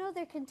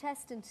another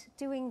contestant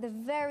doing the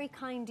very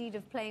kind deed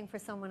of playing for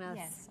someone else.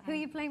 Yes. Who are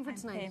you playing for I'm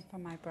tonight? playing for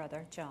my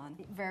brother, John.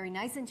 Very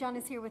nice. And John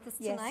is here with us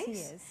Yes, tonight. he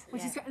is,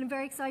 Which is yeah. great. And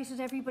very excited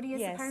everybody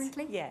is, Yes,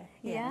 apparently.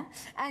 yeah.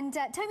 And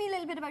tell me a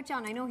little bit about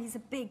John. I know he's a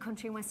big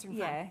country and western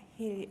fan.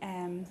 He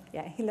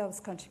loves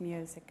country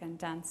music and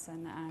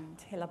dancing, and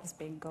he loves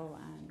bingo,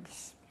 and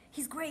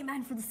He's a great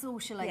man for the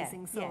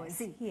socialising, so yes, is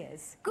he? he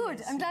is. Good.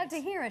 He is, I'm glad he to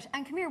is. hear it.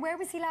 And come here, where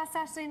was he last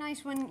Saturday night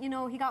when, you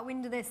know, he got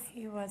wind of this?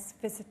 He was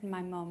visiting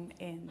my mum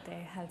in the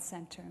health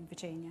centre in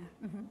Virginia,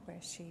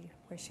 where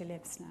she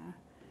lives now,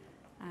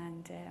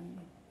 and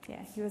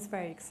he was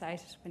very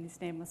excited when his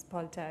name was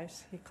pulled out.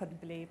 He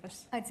couldn't believe it.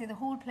 I'd say the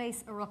whole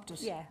place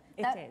erupted. Yeah,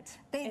 it did.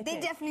 They'd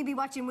did. definitely be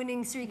watching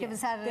Winning Streak of a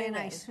Saturday they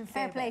night. will.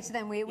 Fair They play will. to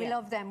them. We Yeah.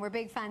 love them. We're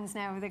big fans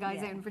now of the guys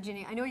Yeah. out in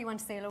Virginia. I know you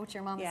want to say hello to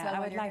your mum as Yeah, well. I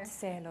while would you're like here. to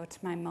say hello to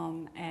my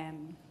mum,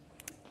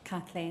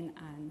 Kathleen,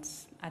 and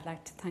I'd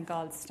like to thank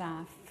all the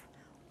staff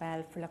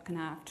for looking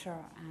after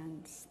her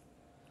and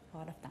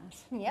all of that.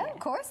 Yeah, of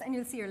course. And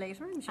you'll see her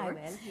later, I'm sure. I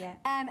will, yeah.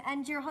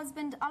 And your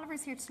husband,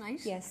 Oliver's here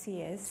tonight. Yes,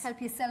 he is. To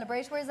help you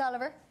celebrate. Where's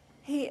Oliver?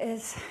 He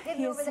is.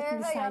 He is over there.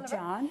 sitting Hi, beside Oliver.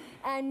 John.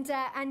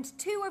 And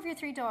two of your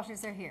three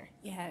daughters are here.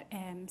 Yeah,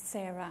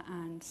 Sarah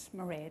and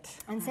Mairead.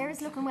 And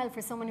Sarah's looking well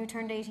for someone who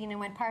turned 18 and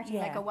went partying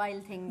Yeah. like a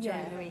wild thing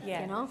during the week,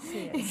 yeah, you know? she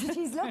is.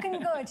 She's looking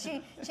good.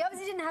 She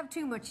obviously didn't have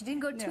too much. She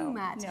didn't go too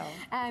mad.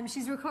 No.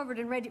 She's recovered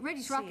and ready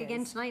to rock She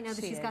again is. tonight now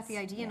that She she's got is, the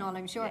ID and yeah, all,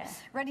 I'm sure. yeah.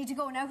 Ready to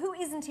go. Now, who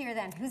isn't here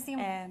then? Who's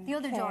the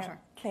other daughter?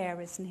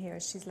 Claire isn't here.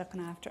 She's looking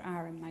after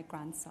Aaron, my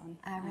grandson.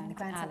 Aaron, the and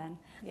grandson. Alan.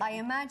 I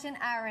imagine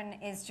Aaron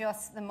is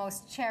just the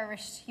most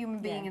cherished human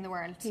being in the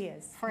world. He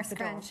is. First He's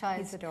adorable. grandchild.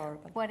 He's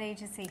adorable. What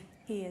age is he?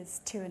 He is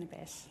 2 and a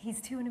bit.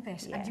 He's 2 and a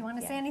bit. Yeah, And do you want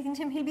to say yeah. anything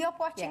to him? He'll be up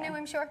watching Yeah. now,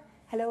 I'm sure.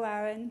 Hello,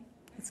 Aaron.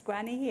 It's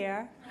Granny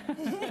here. If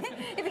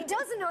he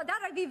doesn't know that,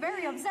 I'd be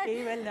very upset.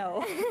 He will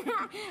know.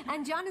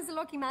 And John is a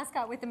lucky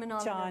mascot with him and all.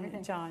 and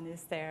everything. John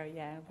is there,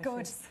 yeah. with Good.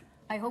 his-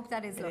 I hope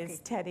that is It lucky. is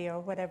Teddy or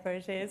whatever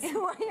it is.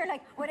 You're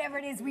like, whatever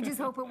it is, we just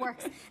hope it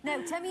works.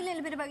 Now, tell me a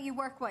little bit about you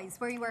work-wise.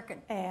 Where are you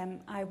working?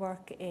 I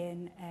work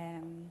in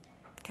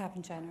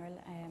Cavan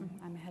General.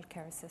 I'm a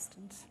healthcare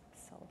assistant.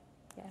 So,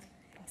 yeah.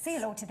 Say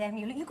hello to them.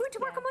 You go to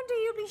work Yeah. on Monday,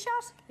 you'll be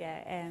shot.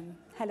 Yeah.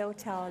 Hello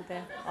to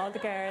all the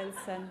girls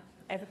and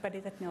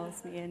everybody that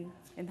knows me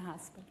in the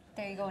hospital.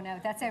 There you go now.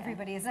 That's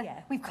everybody, is it?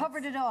 Yeah, We've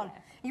covered it all. yeah.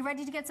 You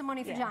ready to get some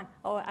money for Yeah. John?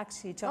 Oh,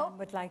 actually, John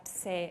would like to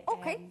say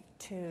Okay.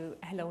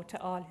 hello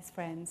to all his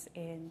friends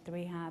in the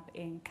rehab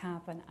in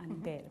Cavan and in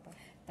Baleable.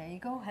 There you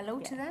go. Hello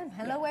to Yeah. them.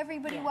 Hello, Yeah.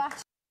 everybody Yeah.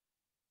 watching.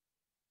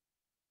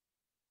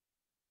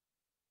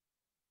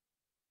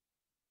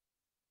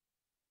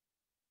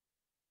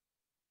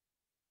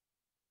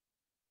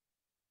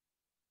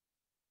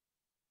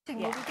 Will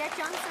we get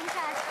John some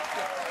cash?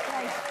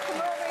 Right, come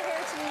over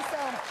here to me, so.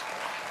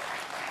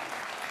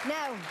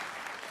 Now,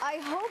 I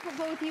hope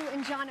both you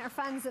and John are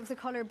fans of the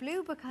colour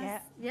blue because,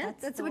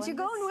 that's the what you're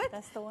one going with.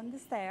 That's the one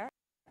that's there.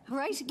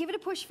 Right, give it a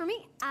push for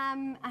me,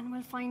 and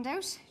we'll find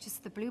out.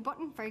 Just the blue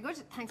button. Very good.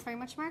 Thanks very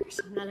much, Margaret.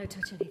 I'm not allowed to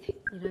touch anything.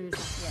 You know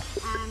yourself.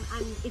 Yeah.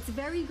 And it's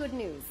very good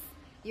news.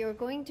 You're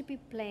going to be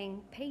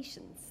playing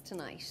Patience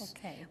tonight.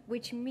 Okay.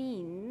 Which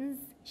means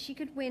she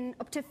could win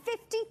up to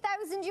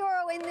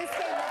 €50,000 in this game.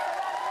 That's a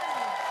lot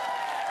of money.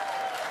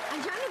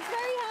 And Janet's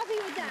very happy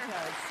with that.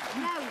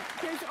 Now,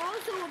 there's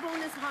also a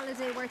bonus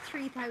holiday worth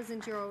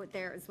 €3,000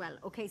 there as well.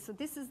 Okay, so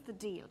this is the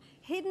deal.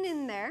 Hidden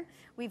in there,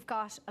 we've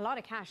got a lot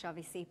of cash,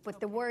 obviously, but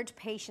the word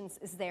patience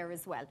is there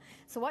as well.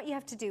 So what you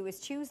have to do is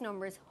choose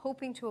numbers,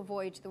 hoping to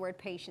avoid the word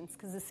patience,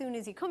 because as soon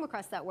as you come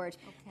across that word,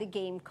 the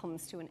game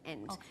comes to an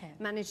end. Okay.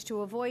 Manage to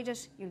avoid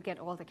it, you'll get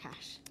all the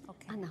cash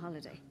and the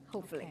holiday,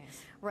 hopefully. Okay.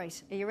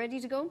 Right, are you ready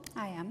to go?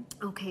 I am.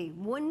 Okay,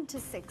 1 to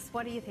 6.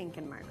 What are you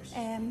thinking, Margaret?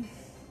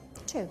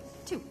 2.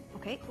 2.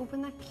 Okay,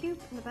 open that cube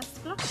and the best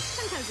of luck.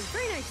 10,000.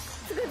 Very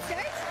nice. It's a good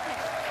start.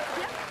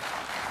 Yep.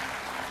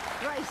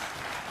 Right.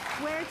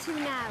 Where to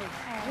now?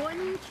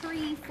 1,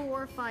 3,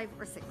 4, 5,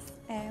 or 6?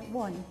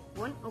 1.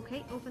 1.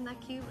 Okay, open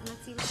that cube and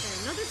let's see what's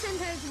there. Another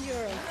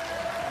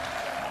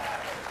 €10,000.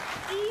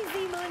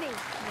 Easy money.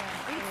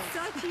 Yeah, It's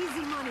such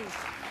easy money.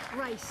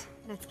 Right.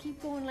 Let's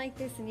keep going like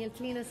this and you'll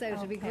clean us out.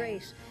 It'll be Okay.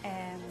 great.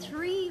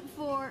 3,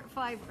 4,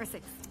 5, or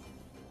 6?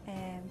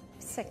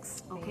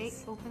 6. Okay,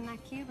 please. open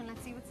that cube and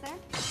let's see what's there.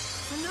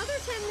 Another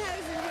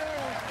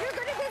 €10,000. You're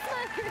good at this,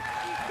 Margaret.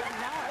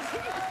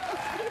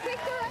 You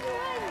picked the right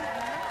one.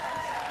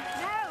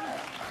 Now,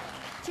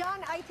 John,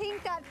 I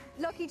think that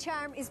Lucky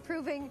Charm is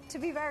proving to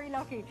be very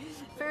lucky.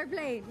 Fair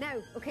play. Now,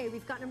 okay,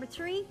 we've got number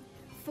 3,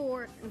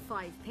 4, and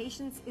 5.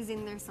 Patience is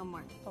in there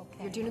somewhere.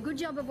 Okay. You're doing a good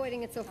job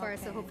avoiding it so far,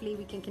 so Okay. hopefully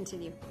we can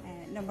continue.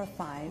 Number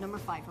 5. Number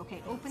 5.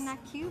 Okay, open that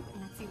cube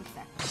and let's see what's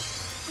there.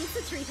 It's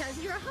a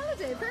 €3,000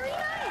 holiday. Very nice.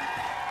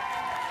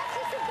 That's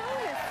just a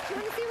bonus. Do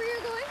you want to see where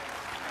you're going?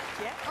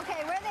 Yeah.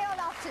 Okay, where are they all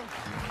off to?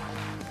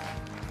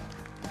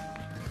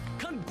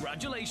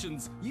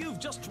 Congratulations! You've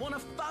just won a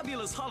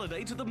fabulous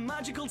holiday to the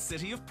magical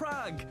city of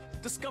Prague.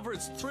 Discover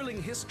its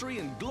thrilling history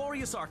and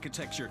glorious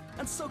architecture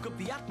and soak up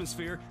the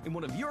atmosphere in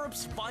one of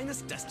Europe's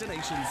finest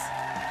destinations.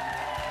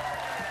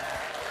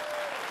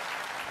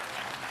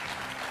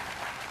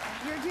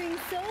 You're doing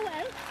so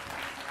well.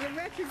 You're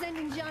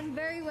representing John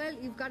very well.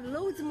 You've got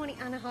loads of money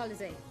and a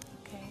holiday.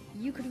 Okay.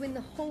 You could win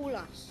the whole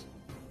lot.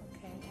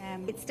 Okay.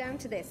 It's down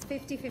to this,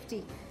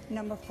 50-50.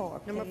 Number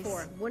 4, Number please.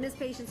 4. One is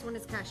patience, one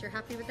is cash. You're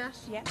happy with that?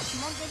 Yeah.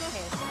 Come on, big it.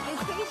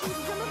 It's patience,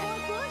 it's number 4,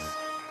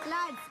 but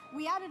lads,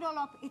 we add it all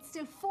up. It's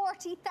still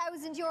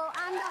 €40,000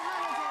 and the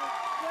holiday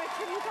worth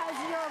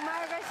 €3,000.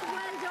 Margaret,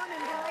 well done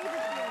and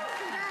delighted for you.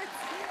 Congrats.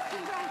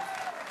 Congrats.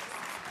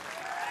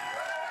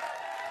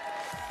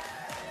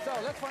 So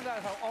let's find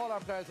out how all our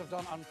players have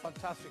done on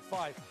Fantastic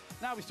Five.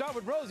 Now we start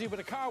with Rosie with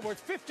a car worth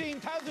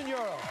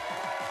 €15,000.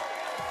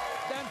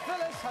 Then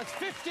Phyllis has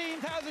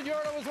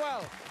 €15,000 as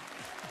well.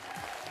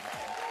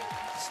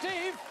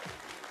 Steve,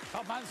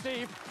 top man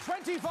Steve,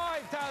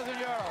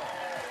 €25,000.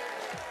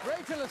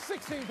 Rachel has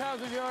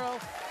 €16,000.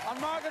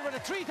 And Margaret with a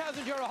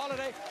 €3,000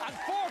 holiday and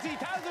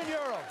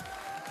 €40,000.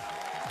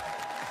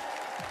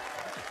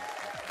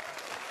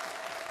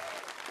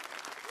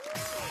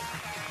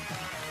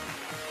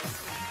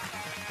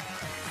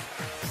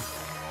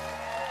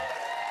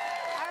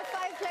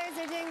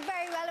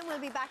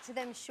 back to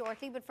them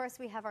shortly, but first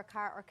we have our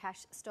car or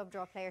cash stub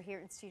draw player here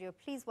in studio.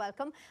 Please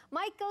welcome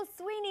Michael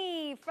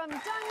Sweeney from Dunglow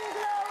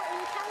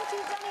in County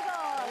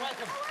Donegal.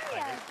 Welcome. How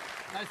are you?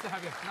 Nice to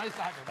have you. Nice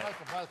to have you.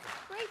 Welcome, welcome.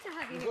 Great to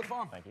have you In here. good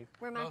form. Thank you.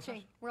 We're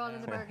matching. We're all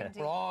in the burgundy.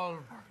 We're all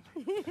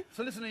burgundy.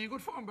 So listen, are you in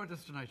good form about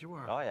this tonight? You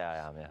were? Oh, yeah,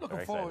 I am, yeah. Looking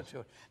Very forward excited. to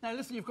it. Now,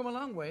 listen, you've come a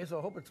long way, so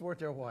I hope it's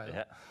worth your while.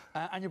 Yeah.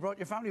 And you brought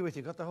your family with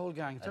you, got the whole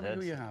gang. Tell me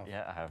who you have.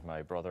 Yeah, I have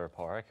my brother,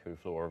 Porrick, who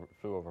flew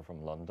over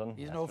from London.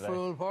 He's yesterday. no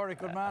fool, Porrick,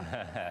 good man.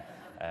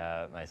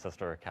 My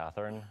sister,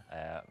 Catherine,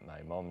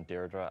 my mum,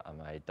 Deirdre, and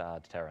my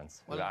dad,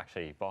 Terence, who Well-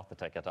 actually bought the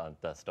ticket and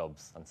the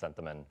stubs and sent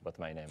them in with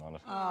my name on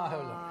it. Ah,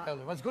 hold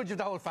on. Well, it's good you have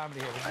the whole family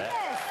here. Isn't it?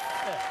 Yes.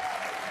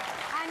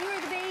 And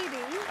you're the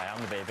baby. I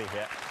am the baby,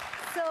 yeah.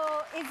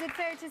 So is it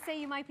fair to say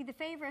you might be the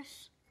favourite?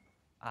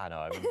 Ah, no,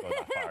 I wouldn't go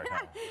that far, no.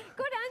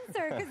 Good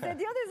answer, because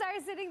the others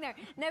are sitting there.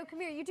 Now, come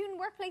here. You're doing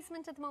work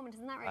placement at the moment,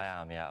 isn't that right?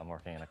 I am, yeah. I'm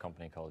working in a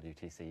company called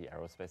UTC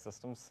Aerospace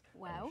Systems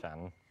Wow. in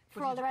Shannon.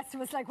 For all the rest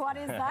of us, like, what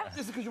is that?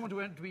 This is because you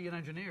want to be an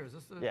engineer, is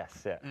this?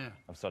 Yes, yeah. Yeah.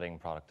 I'm studying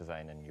product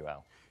design in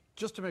UL.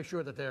 Just to make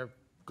sure that they're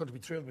going to be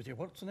thrilled with you.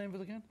 What's the name of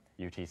it again?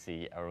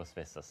 UTC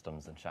Aerospace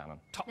Systems in Shannon.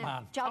 Top No,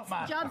 man. Job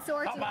Top man.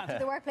 sorted Top man. to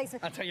the work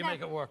placement. That's how you Now,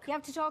 make it work. You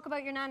have to talk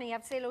about your nanny. You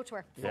have to say hello to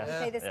her before we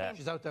Yes, play this yeah. game.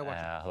 She's out there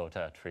watching. Hello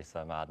to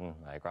Teresa Madden,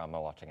 my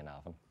grandma watching in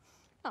Avon.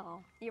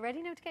 Oh, you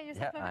ready now to get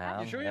yourself Yeah, over I there?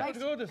 am. You sure you have to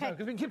go with this now?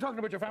 Because we can keep talking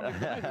about your family.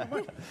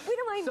 We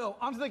don't mind. So,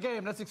 onto the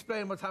game. Let's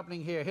explain what's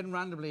happening here. Hidden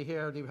randomly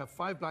here, we have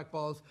 5 black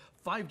balls,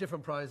 5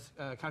 different prize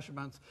cash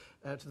amounts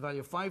to the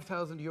value of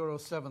 €5,000,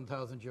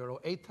 €7,000,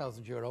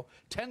 €8,000,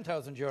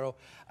 €10,000,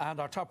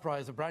 and our top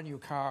prize, a brand new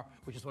car,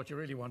 which is what you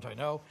really want, I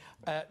know,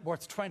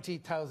 worth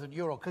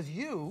 €20,000. Because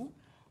you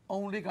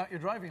only got your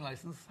driving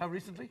license, how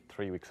recently?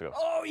 3 weeks ago.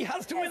 Oh, he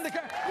has to win the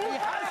car! He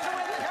has to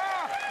win the car!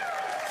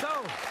 So,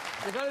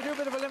 you've got to do a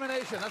bit of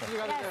elimination. That's what you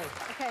got to Yes,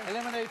 do. okay.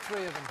 Eliminate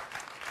 3 of them.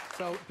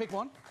 So, pick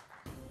one,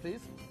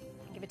 please.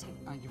 Give it to me.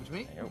 And give it to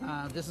me.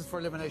 This is for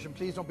elimination.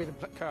 Please don't be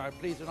the car.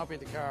 Please do not be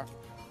the car.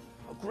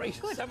 Oh, great.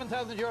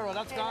 €7,000.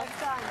 That's Okay, gone. that's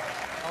gone.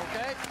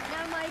 Okay.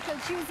 Now, Michael,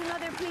 choose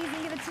another, please,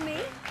 and give it to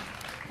me.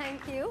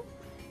 Thank you.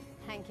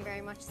 Thank you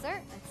very much, sir.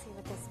 Let's see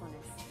what this one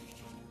is.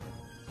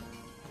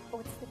 Oh,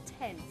 it's the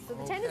 10. So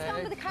the 10 is gone,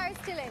 Okay. but the car is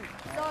still in.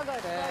 It's all good.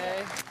 It's all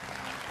Okay.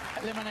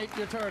 good. Eliminate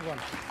your third one.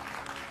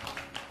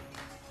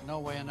 No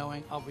way of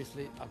knowing.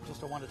 Obviously, I just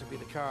don't want it to be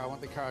the car. I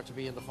want the car to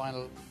be in the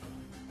final.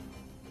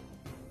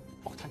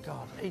 Oh, thank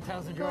God.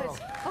 €8,000.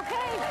 Good.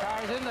 Okay.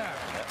 Car is in there.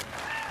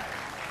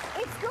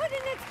 It's good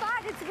and it's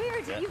bad. It's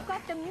weird. You've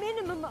got the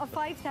minimum of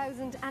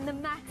 5,000 and the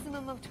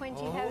maximum of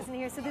 20,000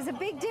 here. So there's a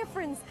big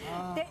difference.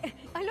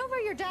 I love how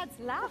your dad's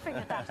laughing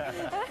at that.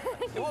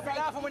 You won't be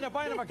laughing when you're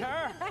buying him a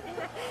car.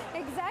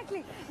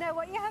 Exactly. Now,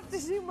 what you have to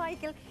do,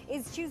 Michael,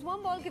 is choose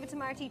one ball, give it to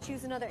Marty,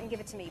 choose another, and give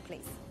it to me,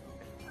 please.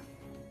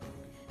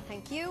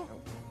 Thank you.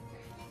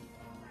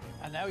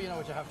 And now you know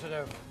what you have to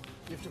do.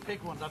 You have to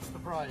pick one. That's the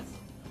prize.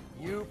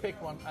 You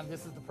pick one, and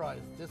this is the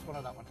prize. This one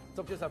or that one. It's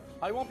up to yourself.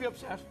 I won't be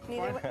upset.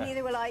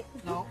 Neither will I.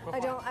 No, we're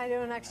I fine.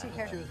 don't actually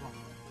care. Choose one.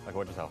 I'll go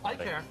with yourself. I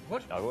Andy. care.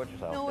 What? I'll go with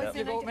yourself. No, yeah. it's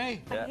You go with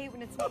me? I Yeah. hate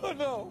when it's me. Oh,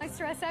 no. I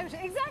stress out.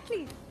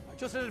 Exactly.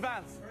 Just in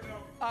advance.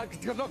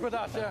 Good luck with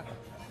that, yeah.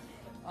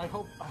 I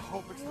hope it's... I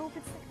hope it's the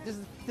car.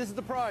 This is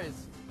the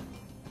prize.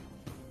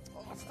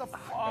 Oh, it's the 5.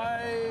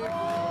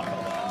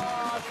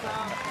 Oh, it's the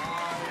 5.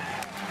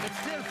 It's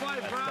still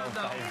 £5,000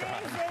 though. It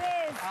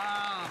is.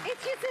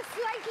 It's just a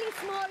slightly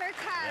smaller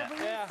car, but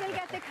you Yeah. still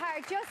get the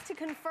car. Just to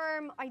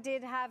confirm, I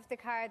did have the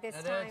car this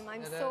It time. is,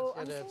 I'm it so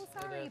is, it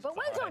sorry, is. but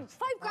well done.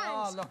 £5 grand.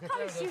 Oh, look,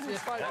 College it's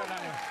students. £5,000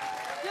 anyway.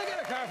 You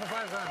get a car for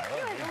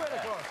 £5,000. You win,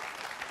 of course.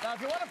 Now,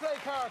 if you want to play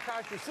car or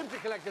cash, you simply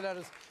collect the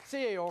letters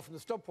CAO from the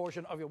stub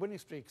portion of your winning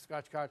streak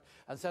scratch card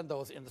and send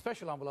those in the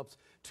special envelopes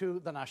to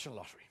the National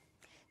Lottery.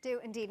 Do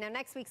indeed. Now,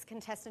 next week's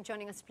contestant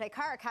joining us to play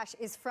car or cash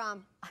is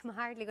from, I'm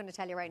hardly going to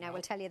tell you right now,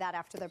 we'll tell you that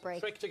after the break.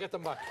 Trick to get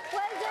them back.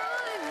 Well done.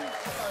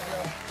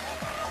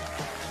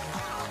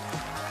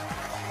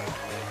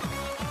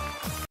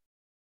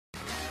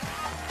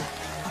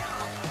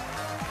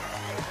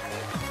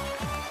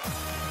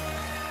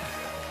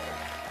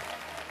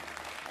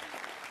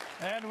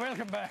 And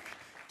welcome back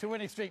to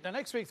Winning Streak. Now,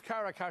 next week's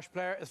Cara Cash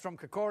player is from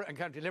Kokora and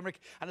County Limerick,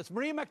 and it's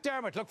Marie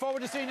McDermott. Look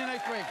forward to seeing you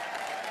next week.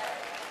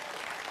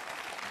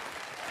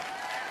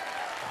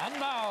 And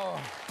now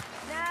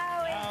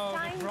Now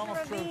it's the drum time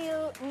of to truth.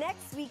 reveal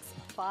next week's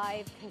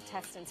 5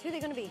 contestants. Who are they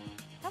going to be?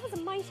 That was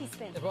a mighty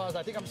spin. It was.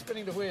 I think I'm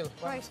spinning the wheel.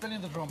 Well, I'm Right.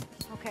 spinning the drum.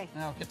 Okay.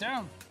 Now, get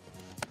down.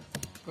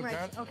 Good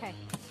Right. girl. Okay.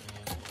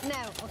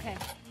 Now, okay.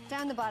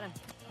 Down the bottom.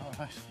 All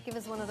right. Give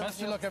us one of those.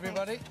 Best of luck, looks.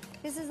 everybody.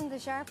 This isn't the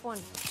sharp one.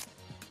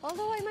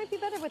 Although I might be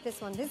better with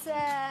this one. This,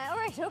 all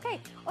right,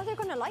 okay. Oh, they're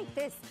going to like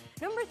this.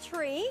 Number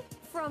 3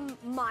 from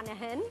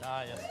Monaghan.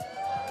 Ah, yes.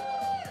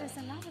 There's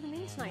a lot of them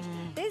in tonight.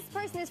 This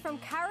person is from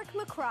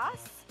Carrickmacross,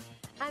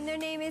 and their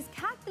name is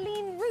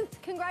Kathleen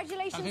Ruth.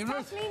 Congratulations, Kathleen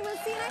Ruth. Kathleen. We'll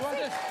see you next Want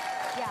week. this?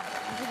 Yeah,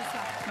 I'm really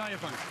sorry. No, you're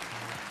fine.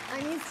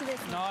 I'm used to this.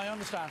 No, I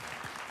understand.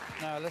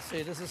 Now, let's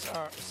see. This is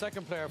our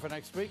second player for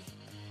next week.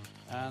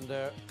 And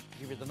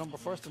give you the number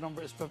first. The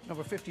number is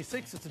number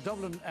 56. It's a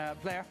Dublin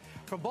player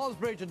from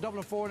Ballsbridge in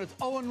Dublin 4, and it's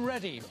Owen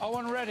Reddy.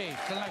 Owen Reddy.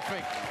 Till next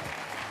week.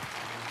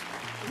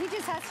 He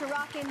just has to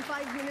rock in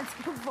 5 minutes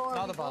before.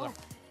 Not a bother.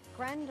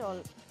 Grand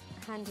old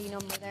handy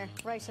number there.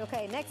 Right,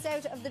 okay. Next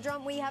out of the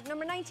drum, we have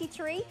number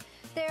 93.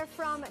 They're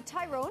from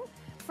Tyrone,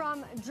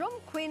 from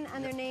Drumquin,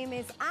 and their name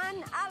is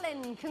Anne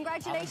Allen.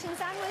 Congratulations,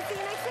 Anne. We'll see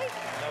you next week.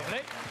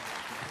 Lovely.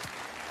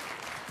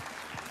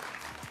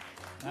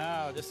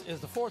 Now, this is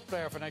the fourth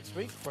player for next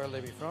week. Where will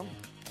they be from?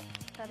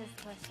 That is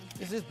the question.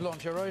 This is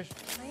Blunt, you're right.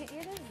 It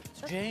is.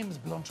 It's James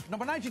Blunt.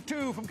 Number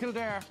 92 from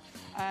Kildare.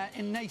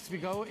 In Nice we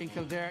go, in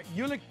Kildare.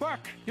 Ulick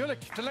Burke.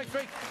 Ulick, till next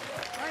week.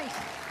 Right.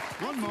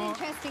 One That's more. an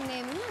interesting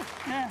name, isn't it?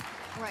 Yeah.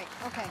 Right,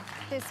 okay.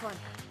 This one.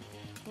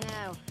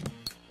 Now,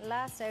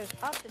 last out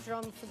of the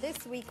drum for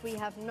this week, we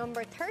have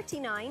number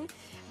 39.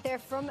 They're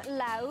from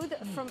Louth,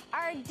 from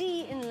RD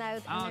in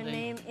Louth, and their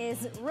name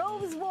is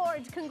Rose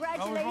Ward.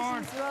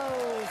 Congratulations,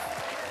 Rose.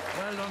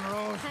 Well done,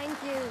 Rose.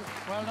 Thank you.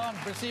 Well done.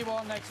 We'll see you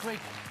all next week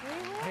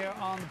We will. here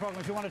on the programme.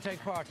 If you want to take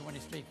part in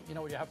Winning Streak, you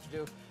know what you have to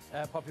do.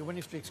 Pop your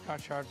Winning Streak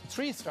card card,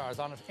 3 stars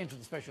on it, into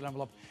the special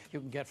envelope you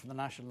can get from the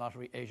National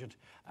Lottery agent,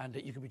 and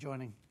you can be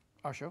joining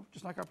our show,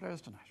 just like our players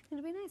tonight.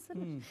 It'll be nice,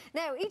 wouldn't it?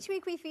 Now, each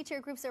week we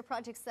feature groups or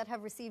projects that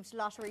have received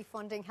lottery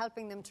funding,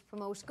 helping them to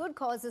promote good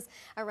causes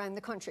around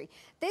the country.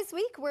 This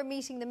week, we're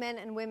meeting the men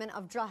and women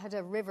of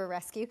Drogheda River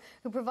Rescue,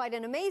 who provide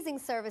an amazing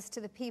service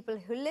to the people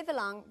who live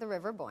along the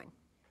River Boyne.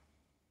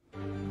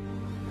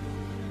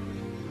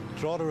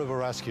 Drogheda River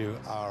Rescue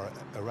are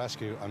a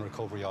rescue and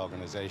recovery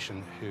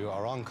organisation who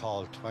are on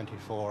call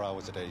 24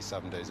 hours a day,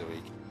 7 days a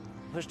week.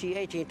 It was the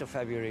 18th of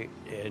February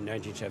in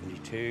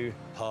 1972.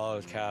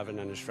 Paul Cavan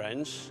and his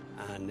friends,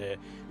 and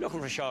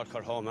looking for a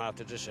shortcut home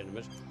after the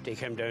cinema, they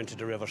came down to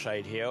the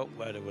riverside here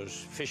where there was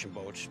fishing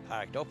boats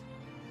parked up,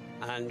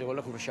 and they were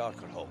looking for a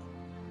shortcut home.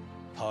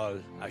 Paul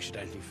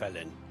accidentally fell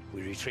in.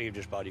 We retrieved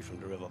his body from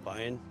the River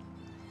Boyne,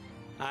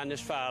 and his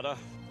father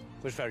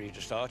was very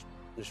distraught.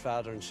 His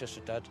father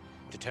insisted that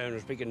the town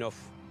was big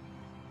enough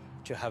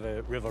to have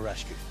a river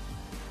rescue.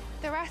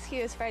 The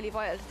rescue is fairly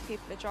vital to the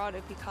people of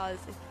Drogheda because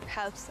it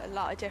helps a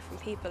lot of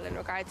different people in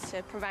regards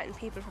to preventing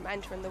people from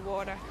entering the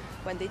water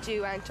when they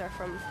do enter,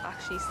 from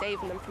actually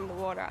saving them from the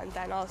water, and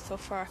then also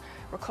for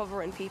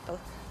recovering people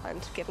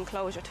and giving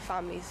closure to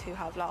families who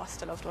have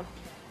lost a loved one.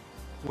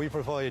 We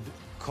provide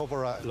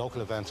cover at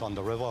local events on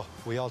the river.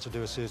 We also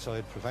do a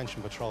suicide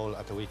prevention patrol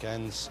at the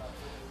weekends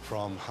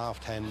from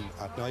 10:30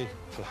 at night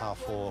till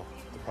 4:30,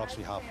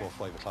 approximately 4:30,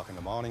 5 o'clock in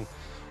the morning.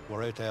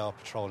 We're out there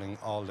patrolling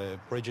all the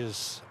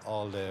bridges,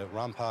 all the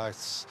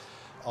ramparts,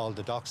 all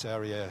the docks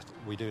area.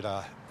 We do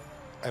that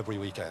every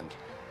weekend.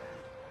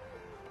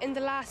 In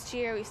the last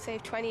year, we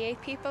saved 28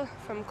 people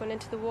from going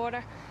into the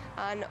water,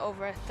 and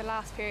over the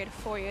last period of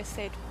 4 years,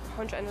 saved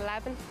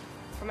 111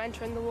 from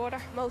entering the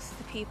water. Most of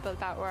the people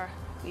that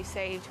we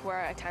saved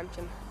were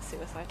attempting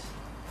suicide.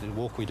 The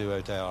work we do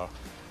out there,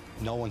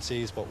 no one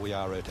sees, but we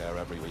are out there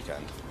every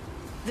weekend.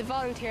 The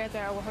volunteers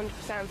there are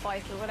 100%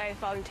 vital. Without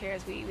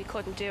volunteers, we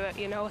couldn't do it.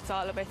 You know, it's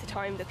all about the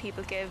time that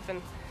people give, and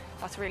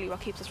that's really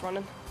what keeps us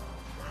running.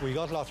 We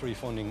got lottery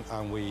funding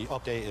and we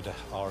updated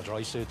our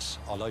dry suits,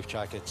 our life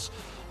jackets.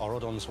 Our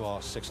other ones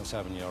were 6 and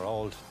 7 year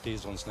old.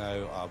 These ones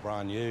now are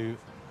brand new.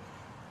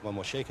 When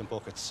we're shaking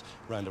buckets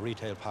around the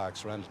retail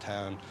parks around the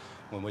town,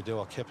 when we do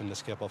our Kip and the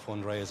Skipper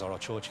fundraiser, our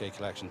church gate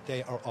collection,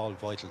 they are all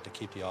vital to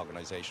keep the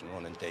organisation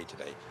running day to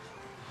day.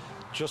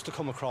 Just to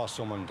come across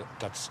someone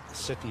that's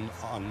sitting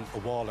on a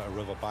wall at a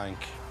river bank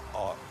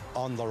or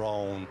on their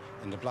own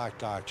in the black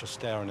dark just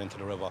staring into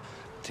the river,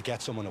 to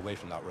get someone away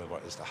from that river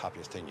is the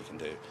happiest thing you can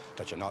do.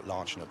 That you're not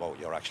launching a boat,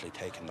 you're actually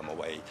taking them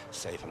away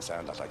safe and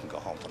sound, that they can go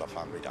home to their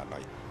family that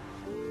night.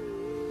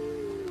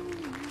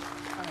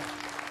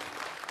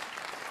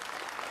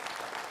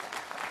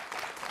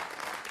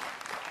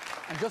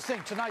 And just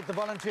think, tonight the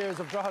volunteers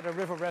of Drogheda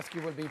River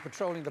Rescue will be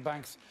patrolling the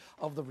banks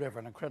of the river.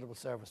 An incredible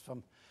service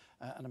from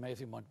an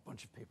amazing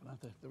bunch of people,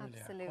 aren't they? They really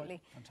Absolutely. are.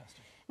 Quite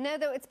fantastic. Now,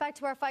 though, it's back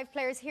to our 5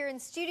 players here in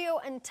studio,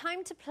 and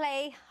time to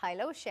play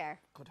High-Low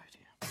Share. Good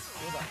idea.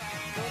 Good idea.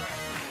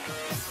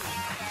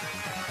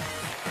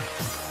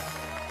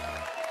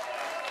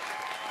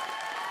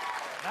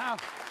 Now,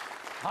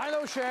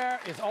 High-Low Share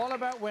is all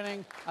about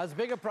winning as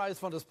big a prize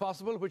fund as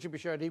possible, which will be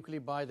shared equally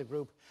by the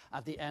group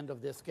at the end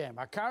of this game.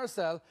 Our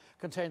carousel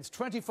contains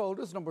 20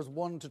 folders, numbers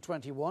 1 to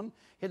 21,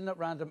 hidden at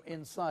random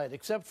inside,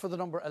 except for the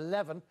number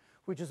 11,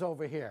 which is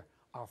over here.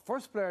 Our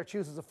first player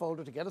chooses a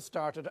folder to get us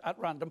started at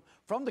random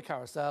from the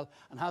carousel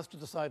and has to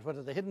decide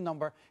whether the hidden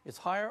number is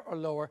higher or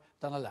lower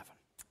than 11.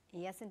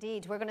 Yes,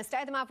 indeed. We're going to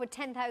start them off with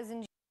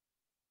 10,000.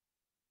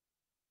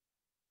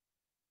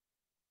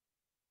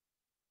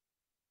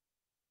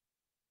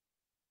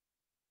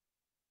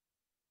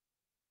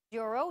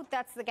 euro.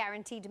 That's the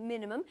guaranteed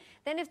minimum.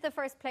 Then if the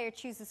first player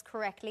chooses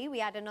correctly, we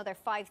add another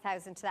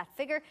 5,000 to that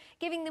figure,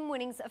 giving them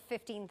winnings of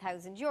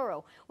 15,000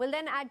 euro. We'll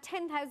then add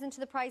 10,000 to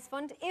the prize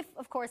fund if,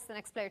 of course, the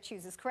next player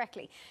chooses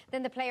correctly.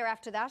 Then the player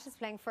after that is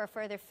playing for a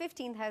further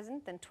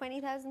 15,000, then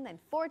 20,000, then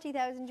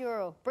 40,000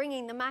 euro,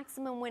 bringing the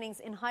maximum winnings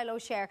in high-low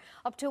share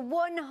up to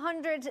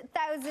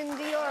 100,000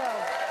 euro.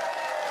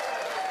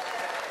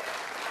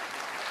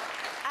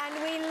 And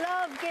we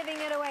love giving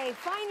it away.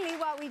 Finally,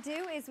 what we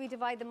do is we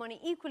divide the money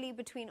equally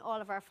between all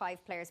of our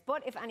 5 players.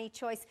 But if any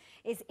choice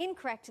is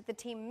incorrect, the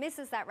team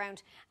misses that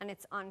round and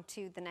it's on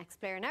to the next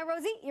player. Now,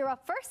 Rosie, you're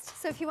up first.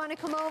 So if you want to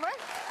come over.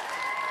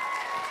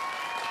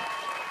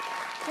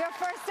 You're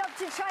first up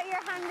to try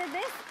your hand at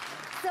this.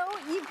 So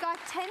you've got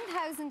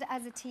 10,000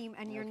 as a team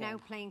and you're now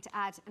playing to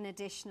add an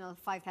additional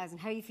 5,000.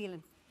 How are you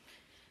feeling?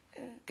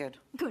 Good.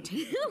 Good.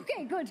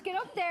 OK, good. Get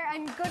up there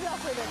and good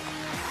luck with it.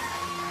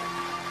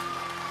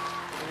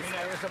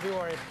 Don't be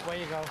worried. Away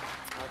you go.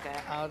 Okay.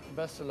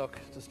 Best of luck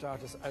to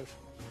start us out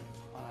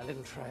on a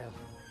little trail.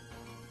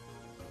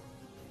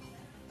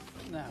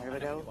 Now, here we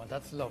go.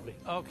 That's lovely.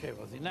 Okay,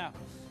 Rosie. Now,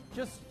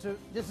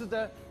 this is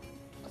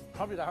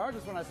probably the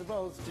hardest one, I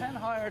suppose. 10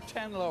 higher,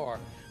 10 lower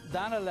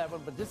than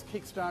 11, but this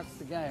kick-starts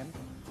the game.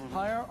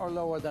 Higher or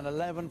lower than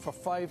 11 for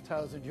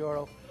 5,000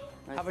 euro.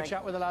 Have a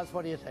chat with the lads.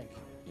 What do you think?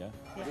 Yeah.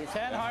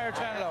 10 higher,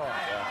 10 lower.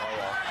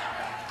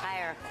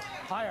 Higher.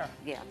 Higher?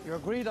 Yeah. You're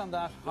agreed on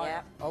that?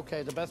 Higher. Yeah.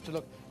 OK, the best of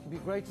luck. It'd be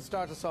great to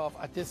start us off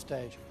at this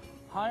stage.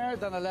 Higher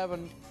than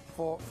 11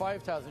 for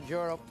 5,000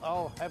 euro.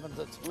 Oh, heavens,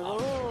 it's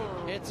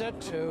a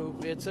 2.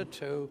 It's a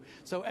 2.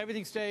 So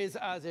everything stays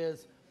as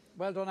is.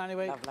 Well done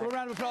anyway. Give a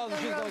round of applause as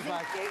she goes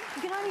back.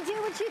 You can only do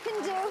what you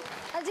can do.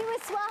 I'll do a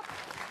swap.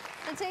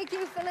 I'll take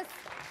you, Phyllis.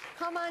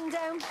 Come on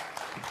down.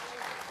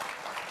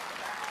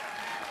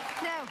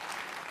 Now,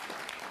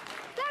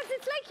 lads,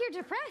 it's like you're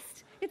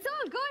depressed. It's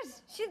all good.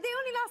 They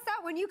only lost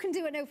that one. You can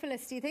do it now,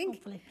 Phyllis, do you think?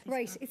 Hopefully.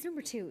 Right, it's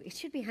number 2. It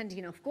should be handy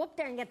enough. Go up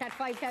there and get that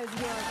 5,000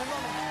 euros.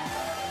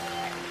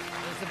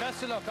 It's the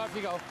best of luck. Off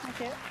you go.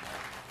 Okay.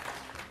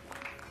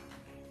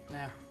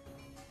 Now,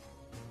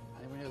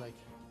 anyone you like.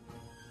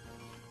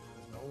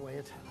 There's no way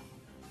of telling.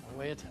 No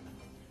way of telling.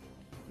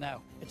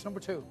 Now, it's number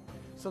 2.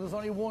 So there's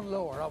only one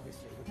lower,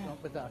 obviously,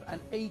 with that.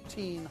 And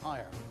 18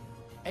 higher.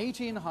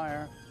 18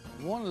 higher,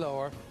 1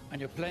 lower,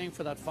 and you're playing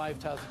for that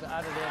 5,000 to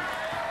add it in.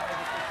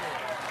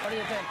 What do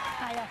you think?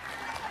 Higher.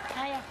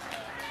 Higher.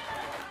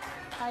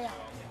 Higher.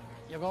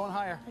 You're going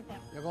higher.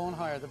 You're going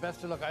higher. The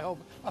best of luck, I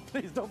hope. Oh,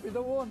 please don't be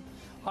the 1.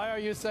 Higher,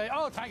 you say.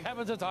 Oh, thank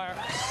heavens it's higher.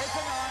 It's a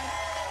 9.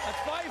 That's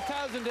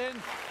 5,000 in.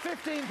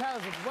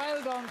 15,000.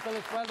 Well done,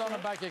 Phyllis. Well done,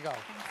 and back you go.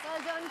 Well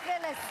done,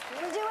 Phyllis.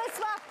 We'll do a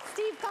swap.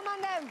 Steve, come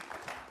on down.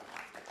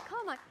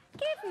 Come on.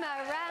 Give him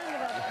a round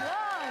of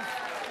applause.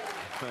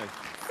 Thanks.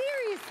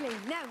 Seriously.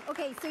 Now,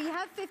 OK, so you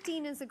have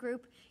 15 as a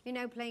group. You're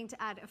now playing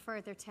to add a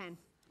further 10.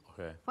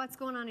 Okay. What's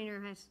going on in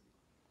your head?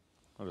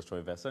 I'll just try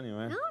my best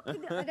anyway. No,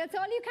 that's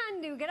all you can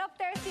do. Get up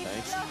there, Steve.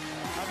 Thanks.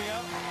 Have you go.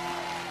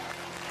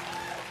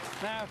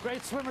 Now,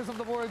 great swimmers of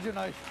the world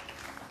unite.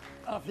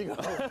 Off you go.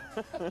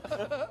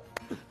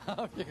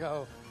 Off you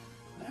go.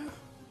 Now,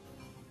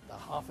 the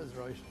half is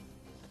right.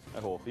 I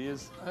hope he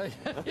is.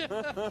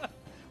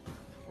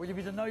 Will you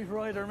be the night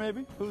rider,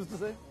 maybe? Who's to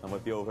say? I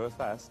might be over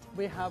fast.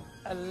 We have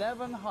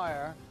 11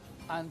 higher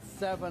and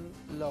 7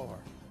 lower.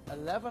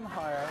 11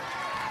 higher,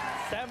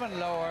 7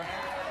 lower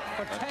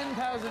for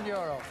 10,000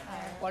 euro.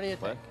 What do you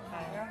think?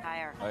 Higher.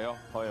 Higher. Higher.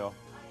 Higher.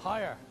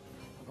 Higher.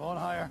 We're going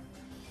higher.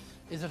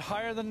 Is it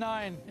higher than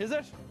 9? Is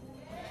it?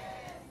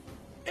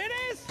 It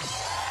is!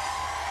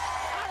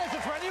 And it's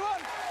a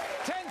 21.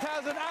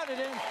 10,000 added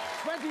in.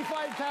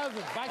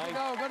 25,000. Back you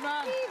go. Good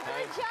man. Steve,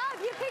 good job.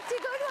 You picked a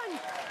good one.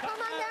 Come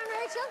on down,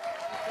 Rachel.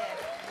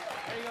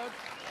 Very good.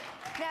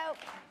 Now,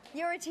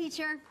 you're a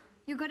teacher.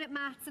 You're good at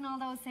maths and all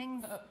those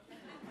things.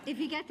 If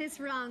you get this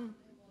wrong,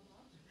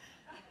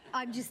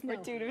 I'm just no.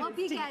 What you get? I'm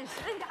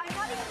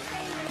not even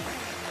saying anything.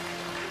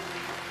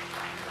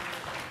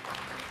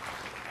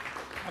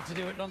 Have to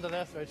do it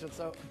nonetheless, Rachel,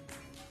 so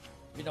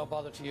be no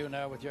bother to you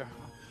now with your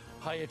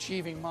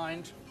high-achieving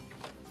mind.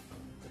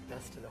 The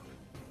best of luck.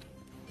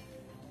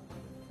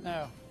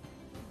 Now,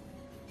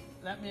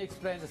 let me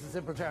explain this in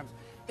simple terms.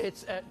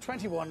 It's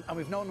 21, and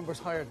we've no numbers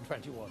higher than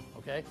 21,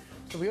 OK?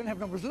 So we only have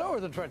numbers lower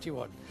than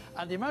 21.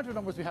 And the amount of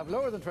numbers we have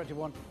lower than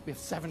 21, we have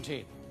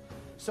 17.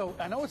 So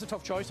I know it's a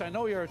tough choice. I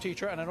know you're a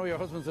teacher, and I know your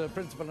husband's a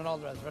principal and all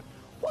the rest of it.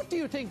 What do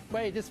you think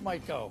way this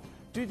might go?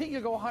 Do you think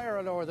you'll go higher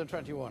or lower than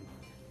 21?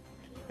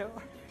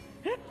 Lower.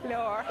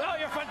 Lower. Oh,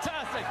 you're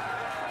fantastic.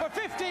 For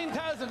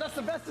 15,000, that's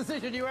the best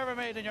decision you ever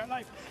made in your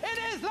life. It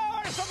is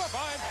lower, it's number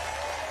 5.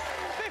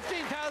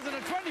 15,000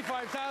 and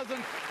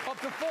 25,000, up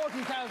to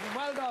 40,000.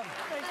 Well done.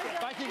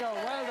 Back you go.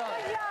 Well done.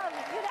 Good job.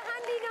 With a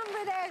handy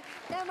number there.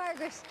 Now,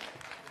 Margaret,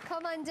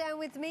 come on down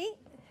with me.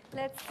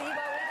 Let's see what we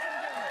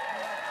can do.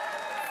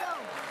 So,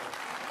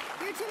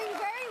 you're doing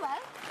very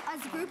well.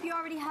 As a group, you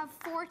already have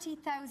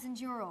 40,000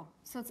 euro.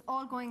 So it's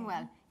all going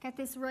well. Get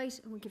this right,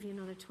 and we'll give you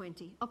another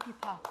 20. Up you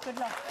pop. Good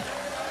luck.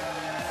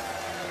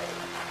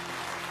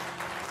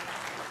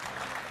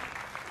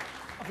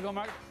 Off you go,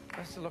 Margaret.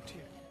 Best of luck to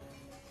you.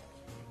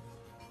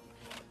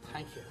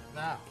 Thank you.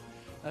 Now,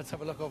 let's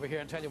have a look over here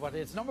and tell you what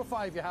it is. Number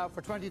 5 you have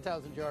for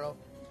 €20,000.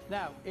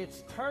 Now,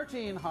 it's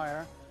 13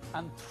 higher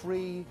and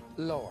 3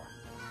 lower.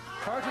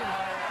 13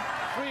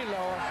 higher, 3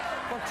 lower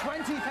for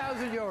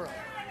 €20,000.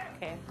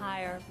 Okay,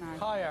 higher. Margaret,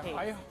 Higher. please.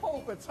 I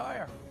hope it's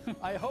higher.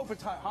 I hope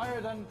it's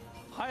higher than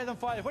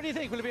 5. What do you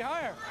think? Will it be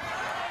higher?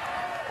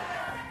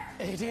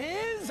 It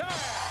is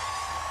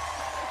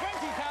higher.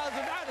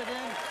 20,000 added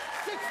in.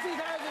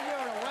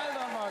 €60,000. Well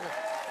done, Margaret.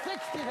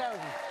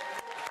 60,000.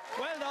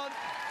 Well done.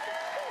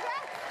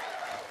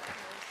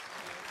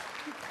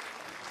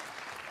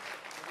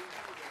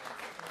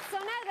 So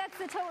now that's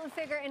the total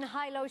figure in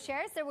high-low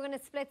shares. So we're going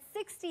to split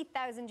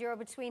 €60,000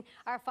 between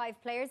our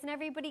 5 players, and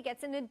everybody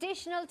gets an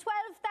additional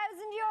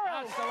 €12,000.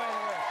 That's the way to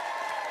work.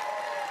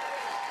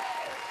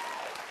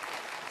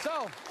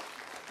 So,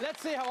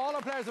 let's see how all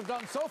our players have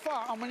done so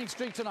far on winning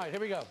streak tonight. Here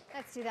we go.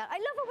 Let's do that. I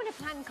love it when a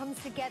plan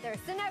comes together.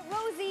 So now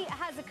Rosie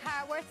has a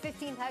car worth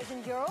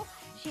 €15,000.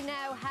 She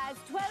now has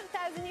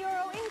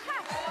 €12,000 in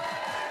cash.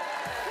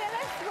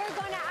 Phyllis, we're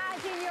going to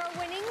add in your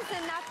winnings,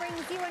 and that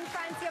brings you and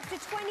Francie up to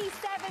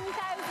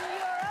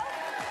 €27,000.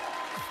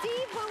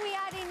 Steve, when we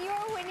add in your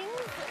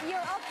winnings,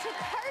 you're up to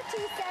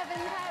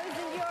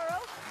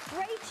 €37,000.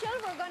 Rachel,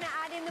 we're going to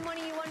add in the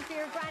money you won for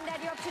your granddad.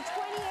 You're up to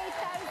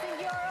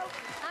 €28,000.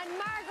 And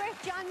Margaret,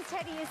 John's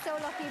Teddy is so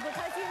lucky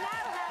because you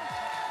now have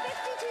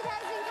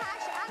 €52,000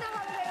 cash and a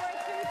holiday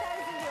worth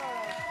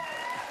 €3,000.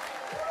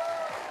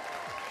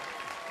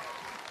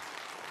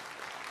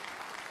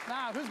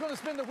 Now, who's going to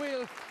spin the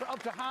wheel for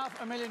up to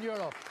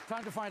 €500,000?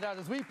 Time to find out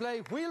as we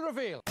play Wheel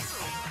Reveal.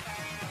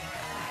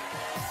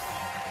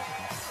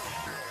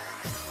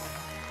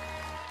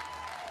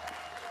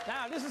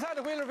 Now, this is how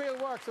the wheel reveal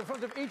works. In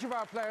front of each of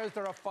our players,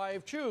 there are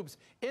 5 tubes.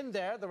 In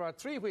there are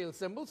 3 wheel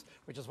symbols,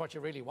 which is what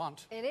you really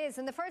want. It is,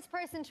 and the first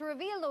person to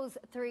reveal those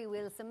 3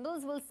 wheel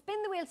symbols will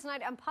spin the wheel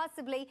tonight and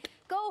possibly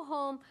go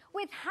home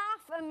with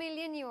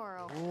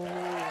 €500,000.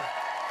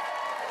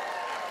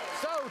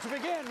 So, to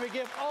begin, we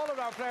give all of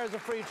our players a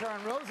free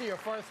turn. Rosie, you're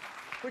first.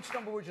 Which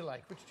number would you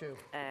like? Which tube?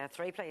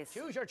 3, please.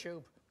 Choose your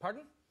tube.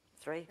 Pardon?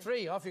 3.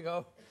 3, off you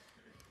go.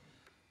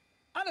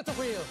 And it's a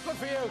wheel. Good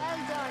for you. Well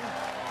done.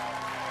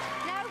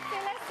 Now,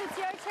 Phyllis, it's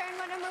your turn.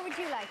 What number would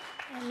you like?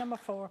 Number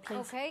 4, please.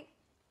 Okay,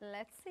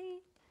 let's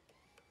see.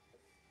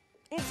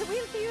 It's a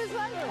wheel for you as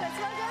well, Phyllis.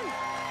 Well done.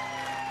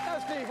 Now,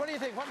 Steve, what do you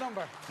think? What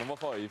number? Number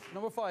 5.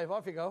 Number 5,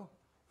 off you go.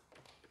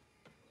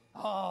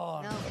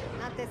 Oh, no,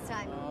 not this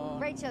time. Oh.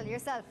 Rachel,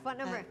 yourself, what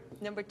number?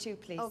 Number 2,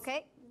 please.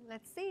 Okay,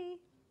 let's see.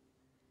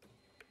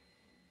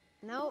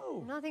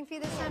 No, nothing for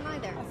you this time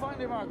either. Oh,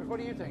 finally, Margaret, what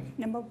do you think?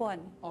 Number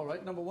 1. All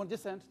right, number 1.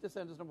 This end is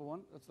number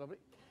 1. That's lovely.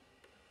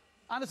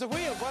 And it's a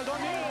wheel. Well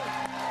done, you.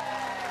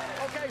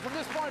 Okay, from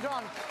this point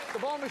on, the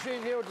ball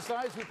machine here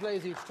decides who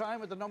plays each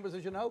time with the numbers,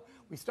 as you know.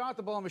 We start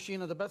the ball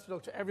machine, and the best of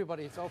luck to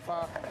everybody so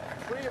far.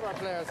 3 of our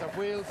players have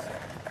wheels,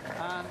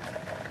 and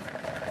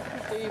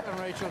Steve and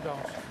Rachel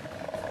don't.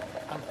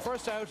 And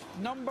first out,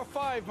 number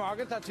 5,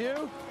 Margaret, that's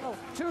you. Oh,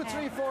 2,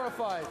 3, 4, or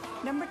 5.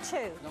 Number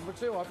 2. Number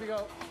 2, off you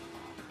go.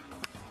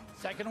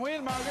 Second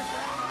wheel, Margaret.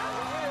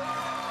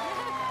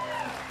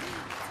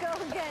 Let's go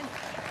again.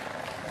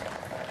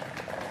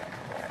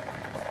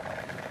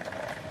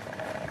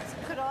 This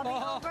could all be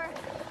over.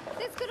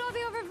 This could all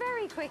be over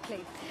very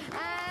quickly.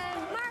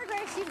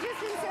 Margaret, you've just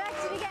been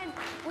selected again.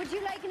 Would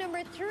you like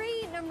number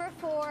 3, number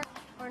 4,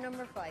 or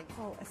number 5?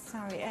 Oh,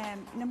 sorry.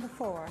 Number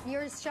 4.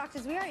 You're as shocked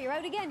as we are. You're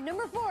out again.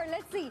 Number 4.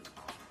 Let's see.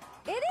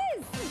 It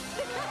is.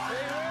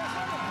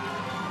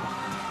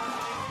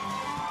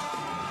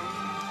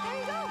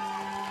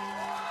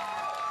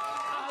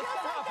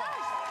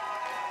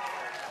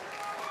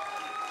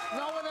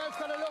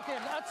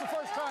 That's the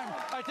first time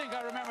I think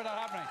I remember that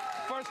happening.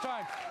 First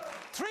time.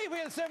 3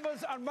 wheel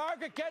symbols, and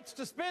Margaret gets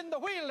to spin the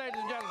wheel, ladies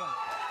and gentlemen.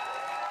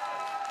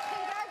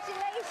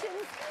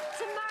 Congratulations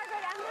to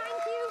Margaret, and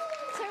thank you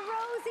to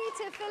Rosie,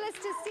 to Phyllis,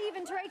 to Steve,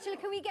 and to Rachel.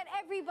 Can we get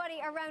everybody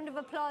a round of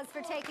applause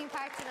for taking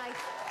part tonight?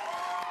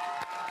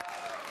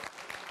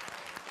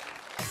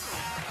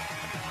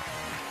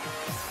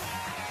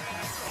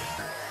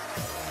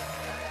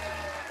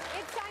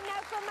 It's time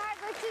now for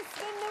Margaret to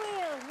spin the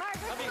wheel.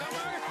 Margaret. Have you got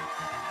Margaret?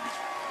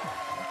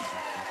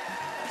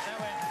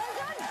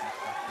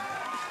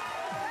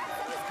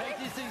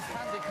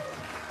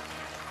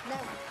 No.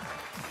 We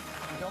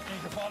don't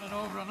need you falling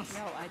over on us.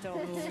 No, I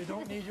don't. No, we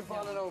don't need you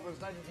falling over.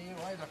 It's not to you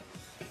either.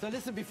 So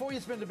listen, before you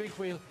spin the big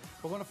wheel,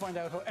 we're going to find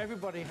out how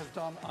everybody has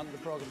done on the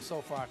programme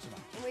so far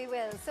tonight. We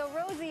will. So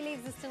Rosie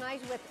leaves us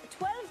tonight with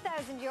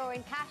 €12,000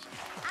 in cash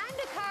and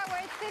a car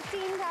worth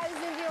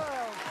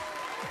 €15,000.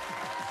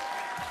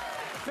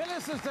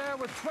 Phyllis is there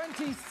with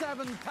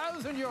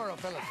 €27,000,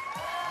 Phyllis.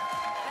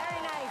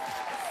 Very nice.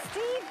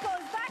 Steve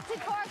goes back to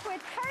Cork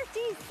with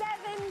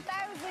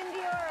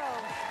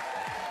 €37,000.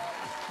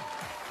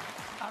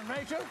 And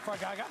Rachel, for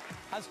Gaga,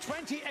 has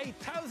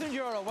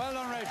 €28,000. Well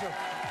done, Rachel.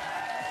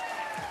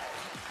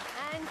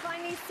 And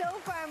finally, so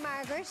far,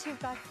 Margaret, you've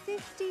got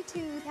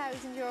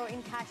 €52,000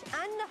 in cash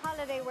and a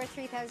holiday worth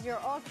 €3,000,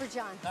 all for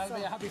John. That'll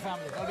be a happy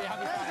family. That'll be a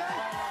happy family.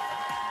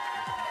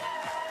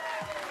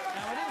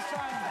 Now, it is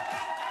time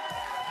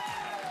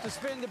to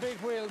spin the big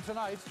wheel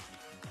tonight.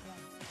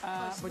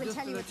 But we'll just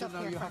tell to you let what's you up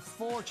know, here you have first.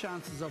 4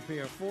 chances up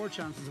here, 4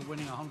 chances of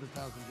winning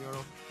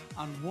 €100,000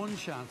 and 1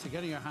 chance of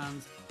getting your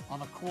hands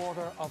on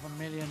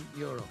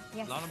 €250,000.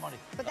 Yes. A lot of money.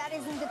 But that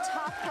isn't the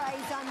top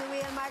prize on the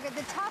wheel, Margaret.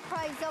 The top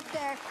prize up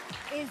there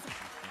is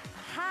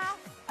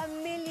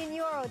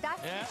 €500,000.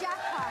 That's the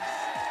jackpot.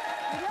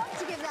 We'd love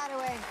to give that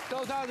away.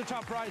 Those are the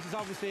top prizes,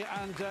 obviously,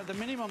 and the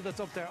minimum that's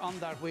up there on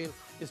that wheel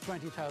is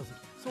 20,000.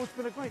 So it's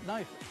been a great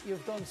night.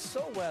 You've done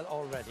so well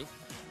already.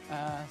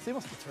 So you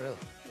must be thrilled.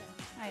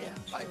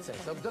 I'd say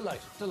so.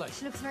 Delighted. She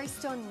looks very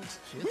stunned.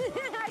 She is.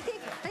 I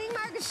think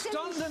Margaret's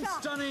Stunned and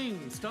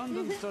stunning. Stunned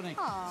and stunning.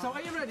 Aw. So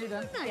are you ready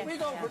then? Nice. We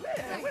go for it.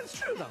 Yeah, well, it's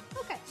true though.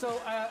 Okay.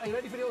 So are you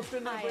ready for the old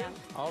spin that I wheel? am.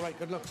 All right,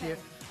 good luck to you.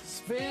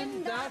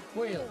 Spin that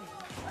wheel.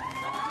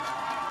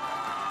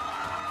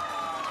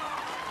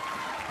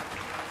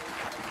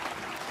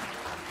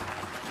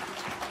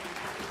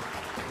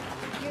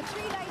 Your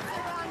 3 lights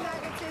are on,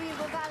 Margaret, so you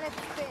go ballot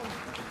spin.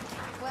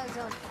 Well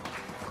done.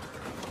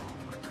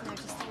 Now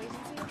just wait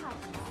and see what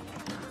happens.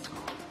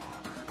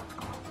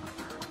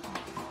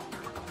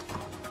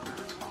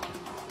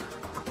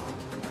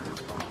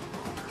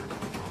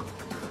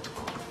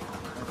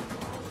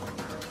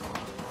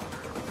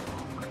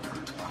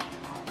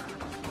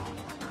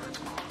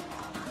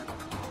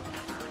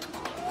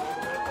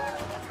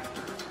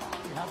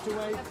 You have to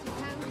wait. Have to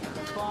count it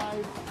down.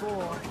 5,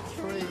 4,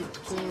 3,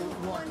 2,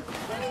 1.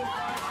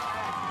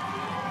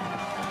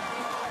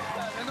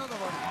 Another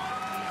one.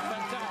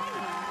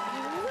 Fantastic.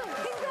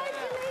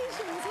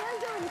 Congratulations. Well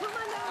done. Come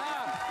on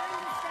now.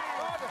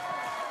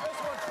 This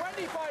one,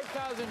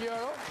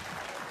 €25,000.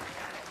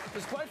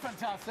 It's quite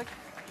fantastic.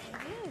 It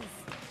is.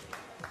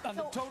 And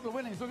the total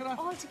winnings, look at that.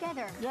 All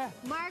together. Yeah.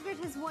 Margaret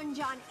has won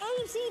John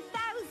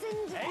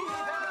 €80,000. €80,000. Well done.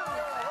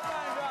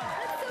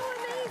 That's so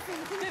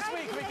amazing. This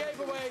week we gave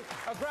away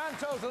a grand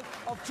total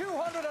of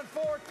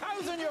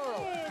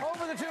 €204,000.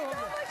 Over the 200.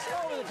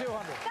 Over the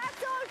 200.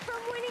 That's all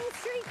from Winning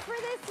Streak for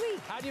this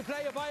week. How do you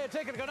play? You buy a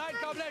ticket. Good night.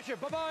 God bless you.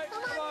 Bye-bye.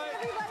 Come on, Bye-bye.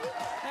 everybody.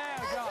 There,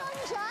 Well John.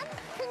 done, John.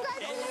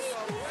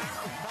 Congratulations.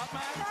 Top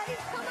man. Daddy,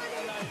 come on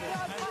in.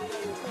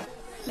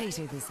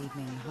 Later this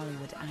evening,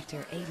 Hollywood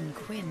actor Aidan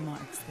Quinn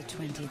marks the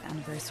 20th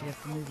anniversary of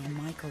the movie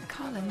Michael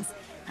Collins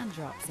and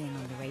drops in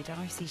on the Ray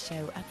Darcy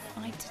show at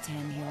 5 to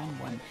 10 here on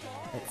 1.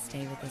 But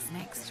stay with us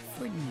next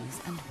for news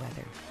and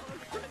weather.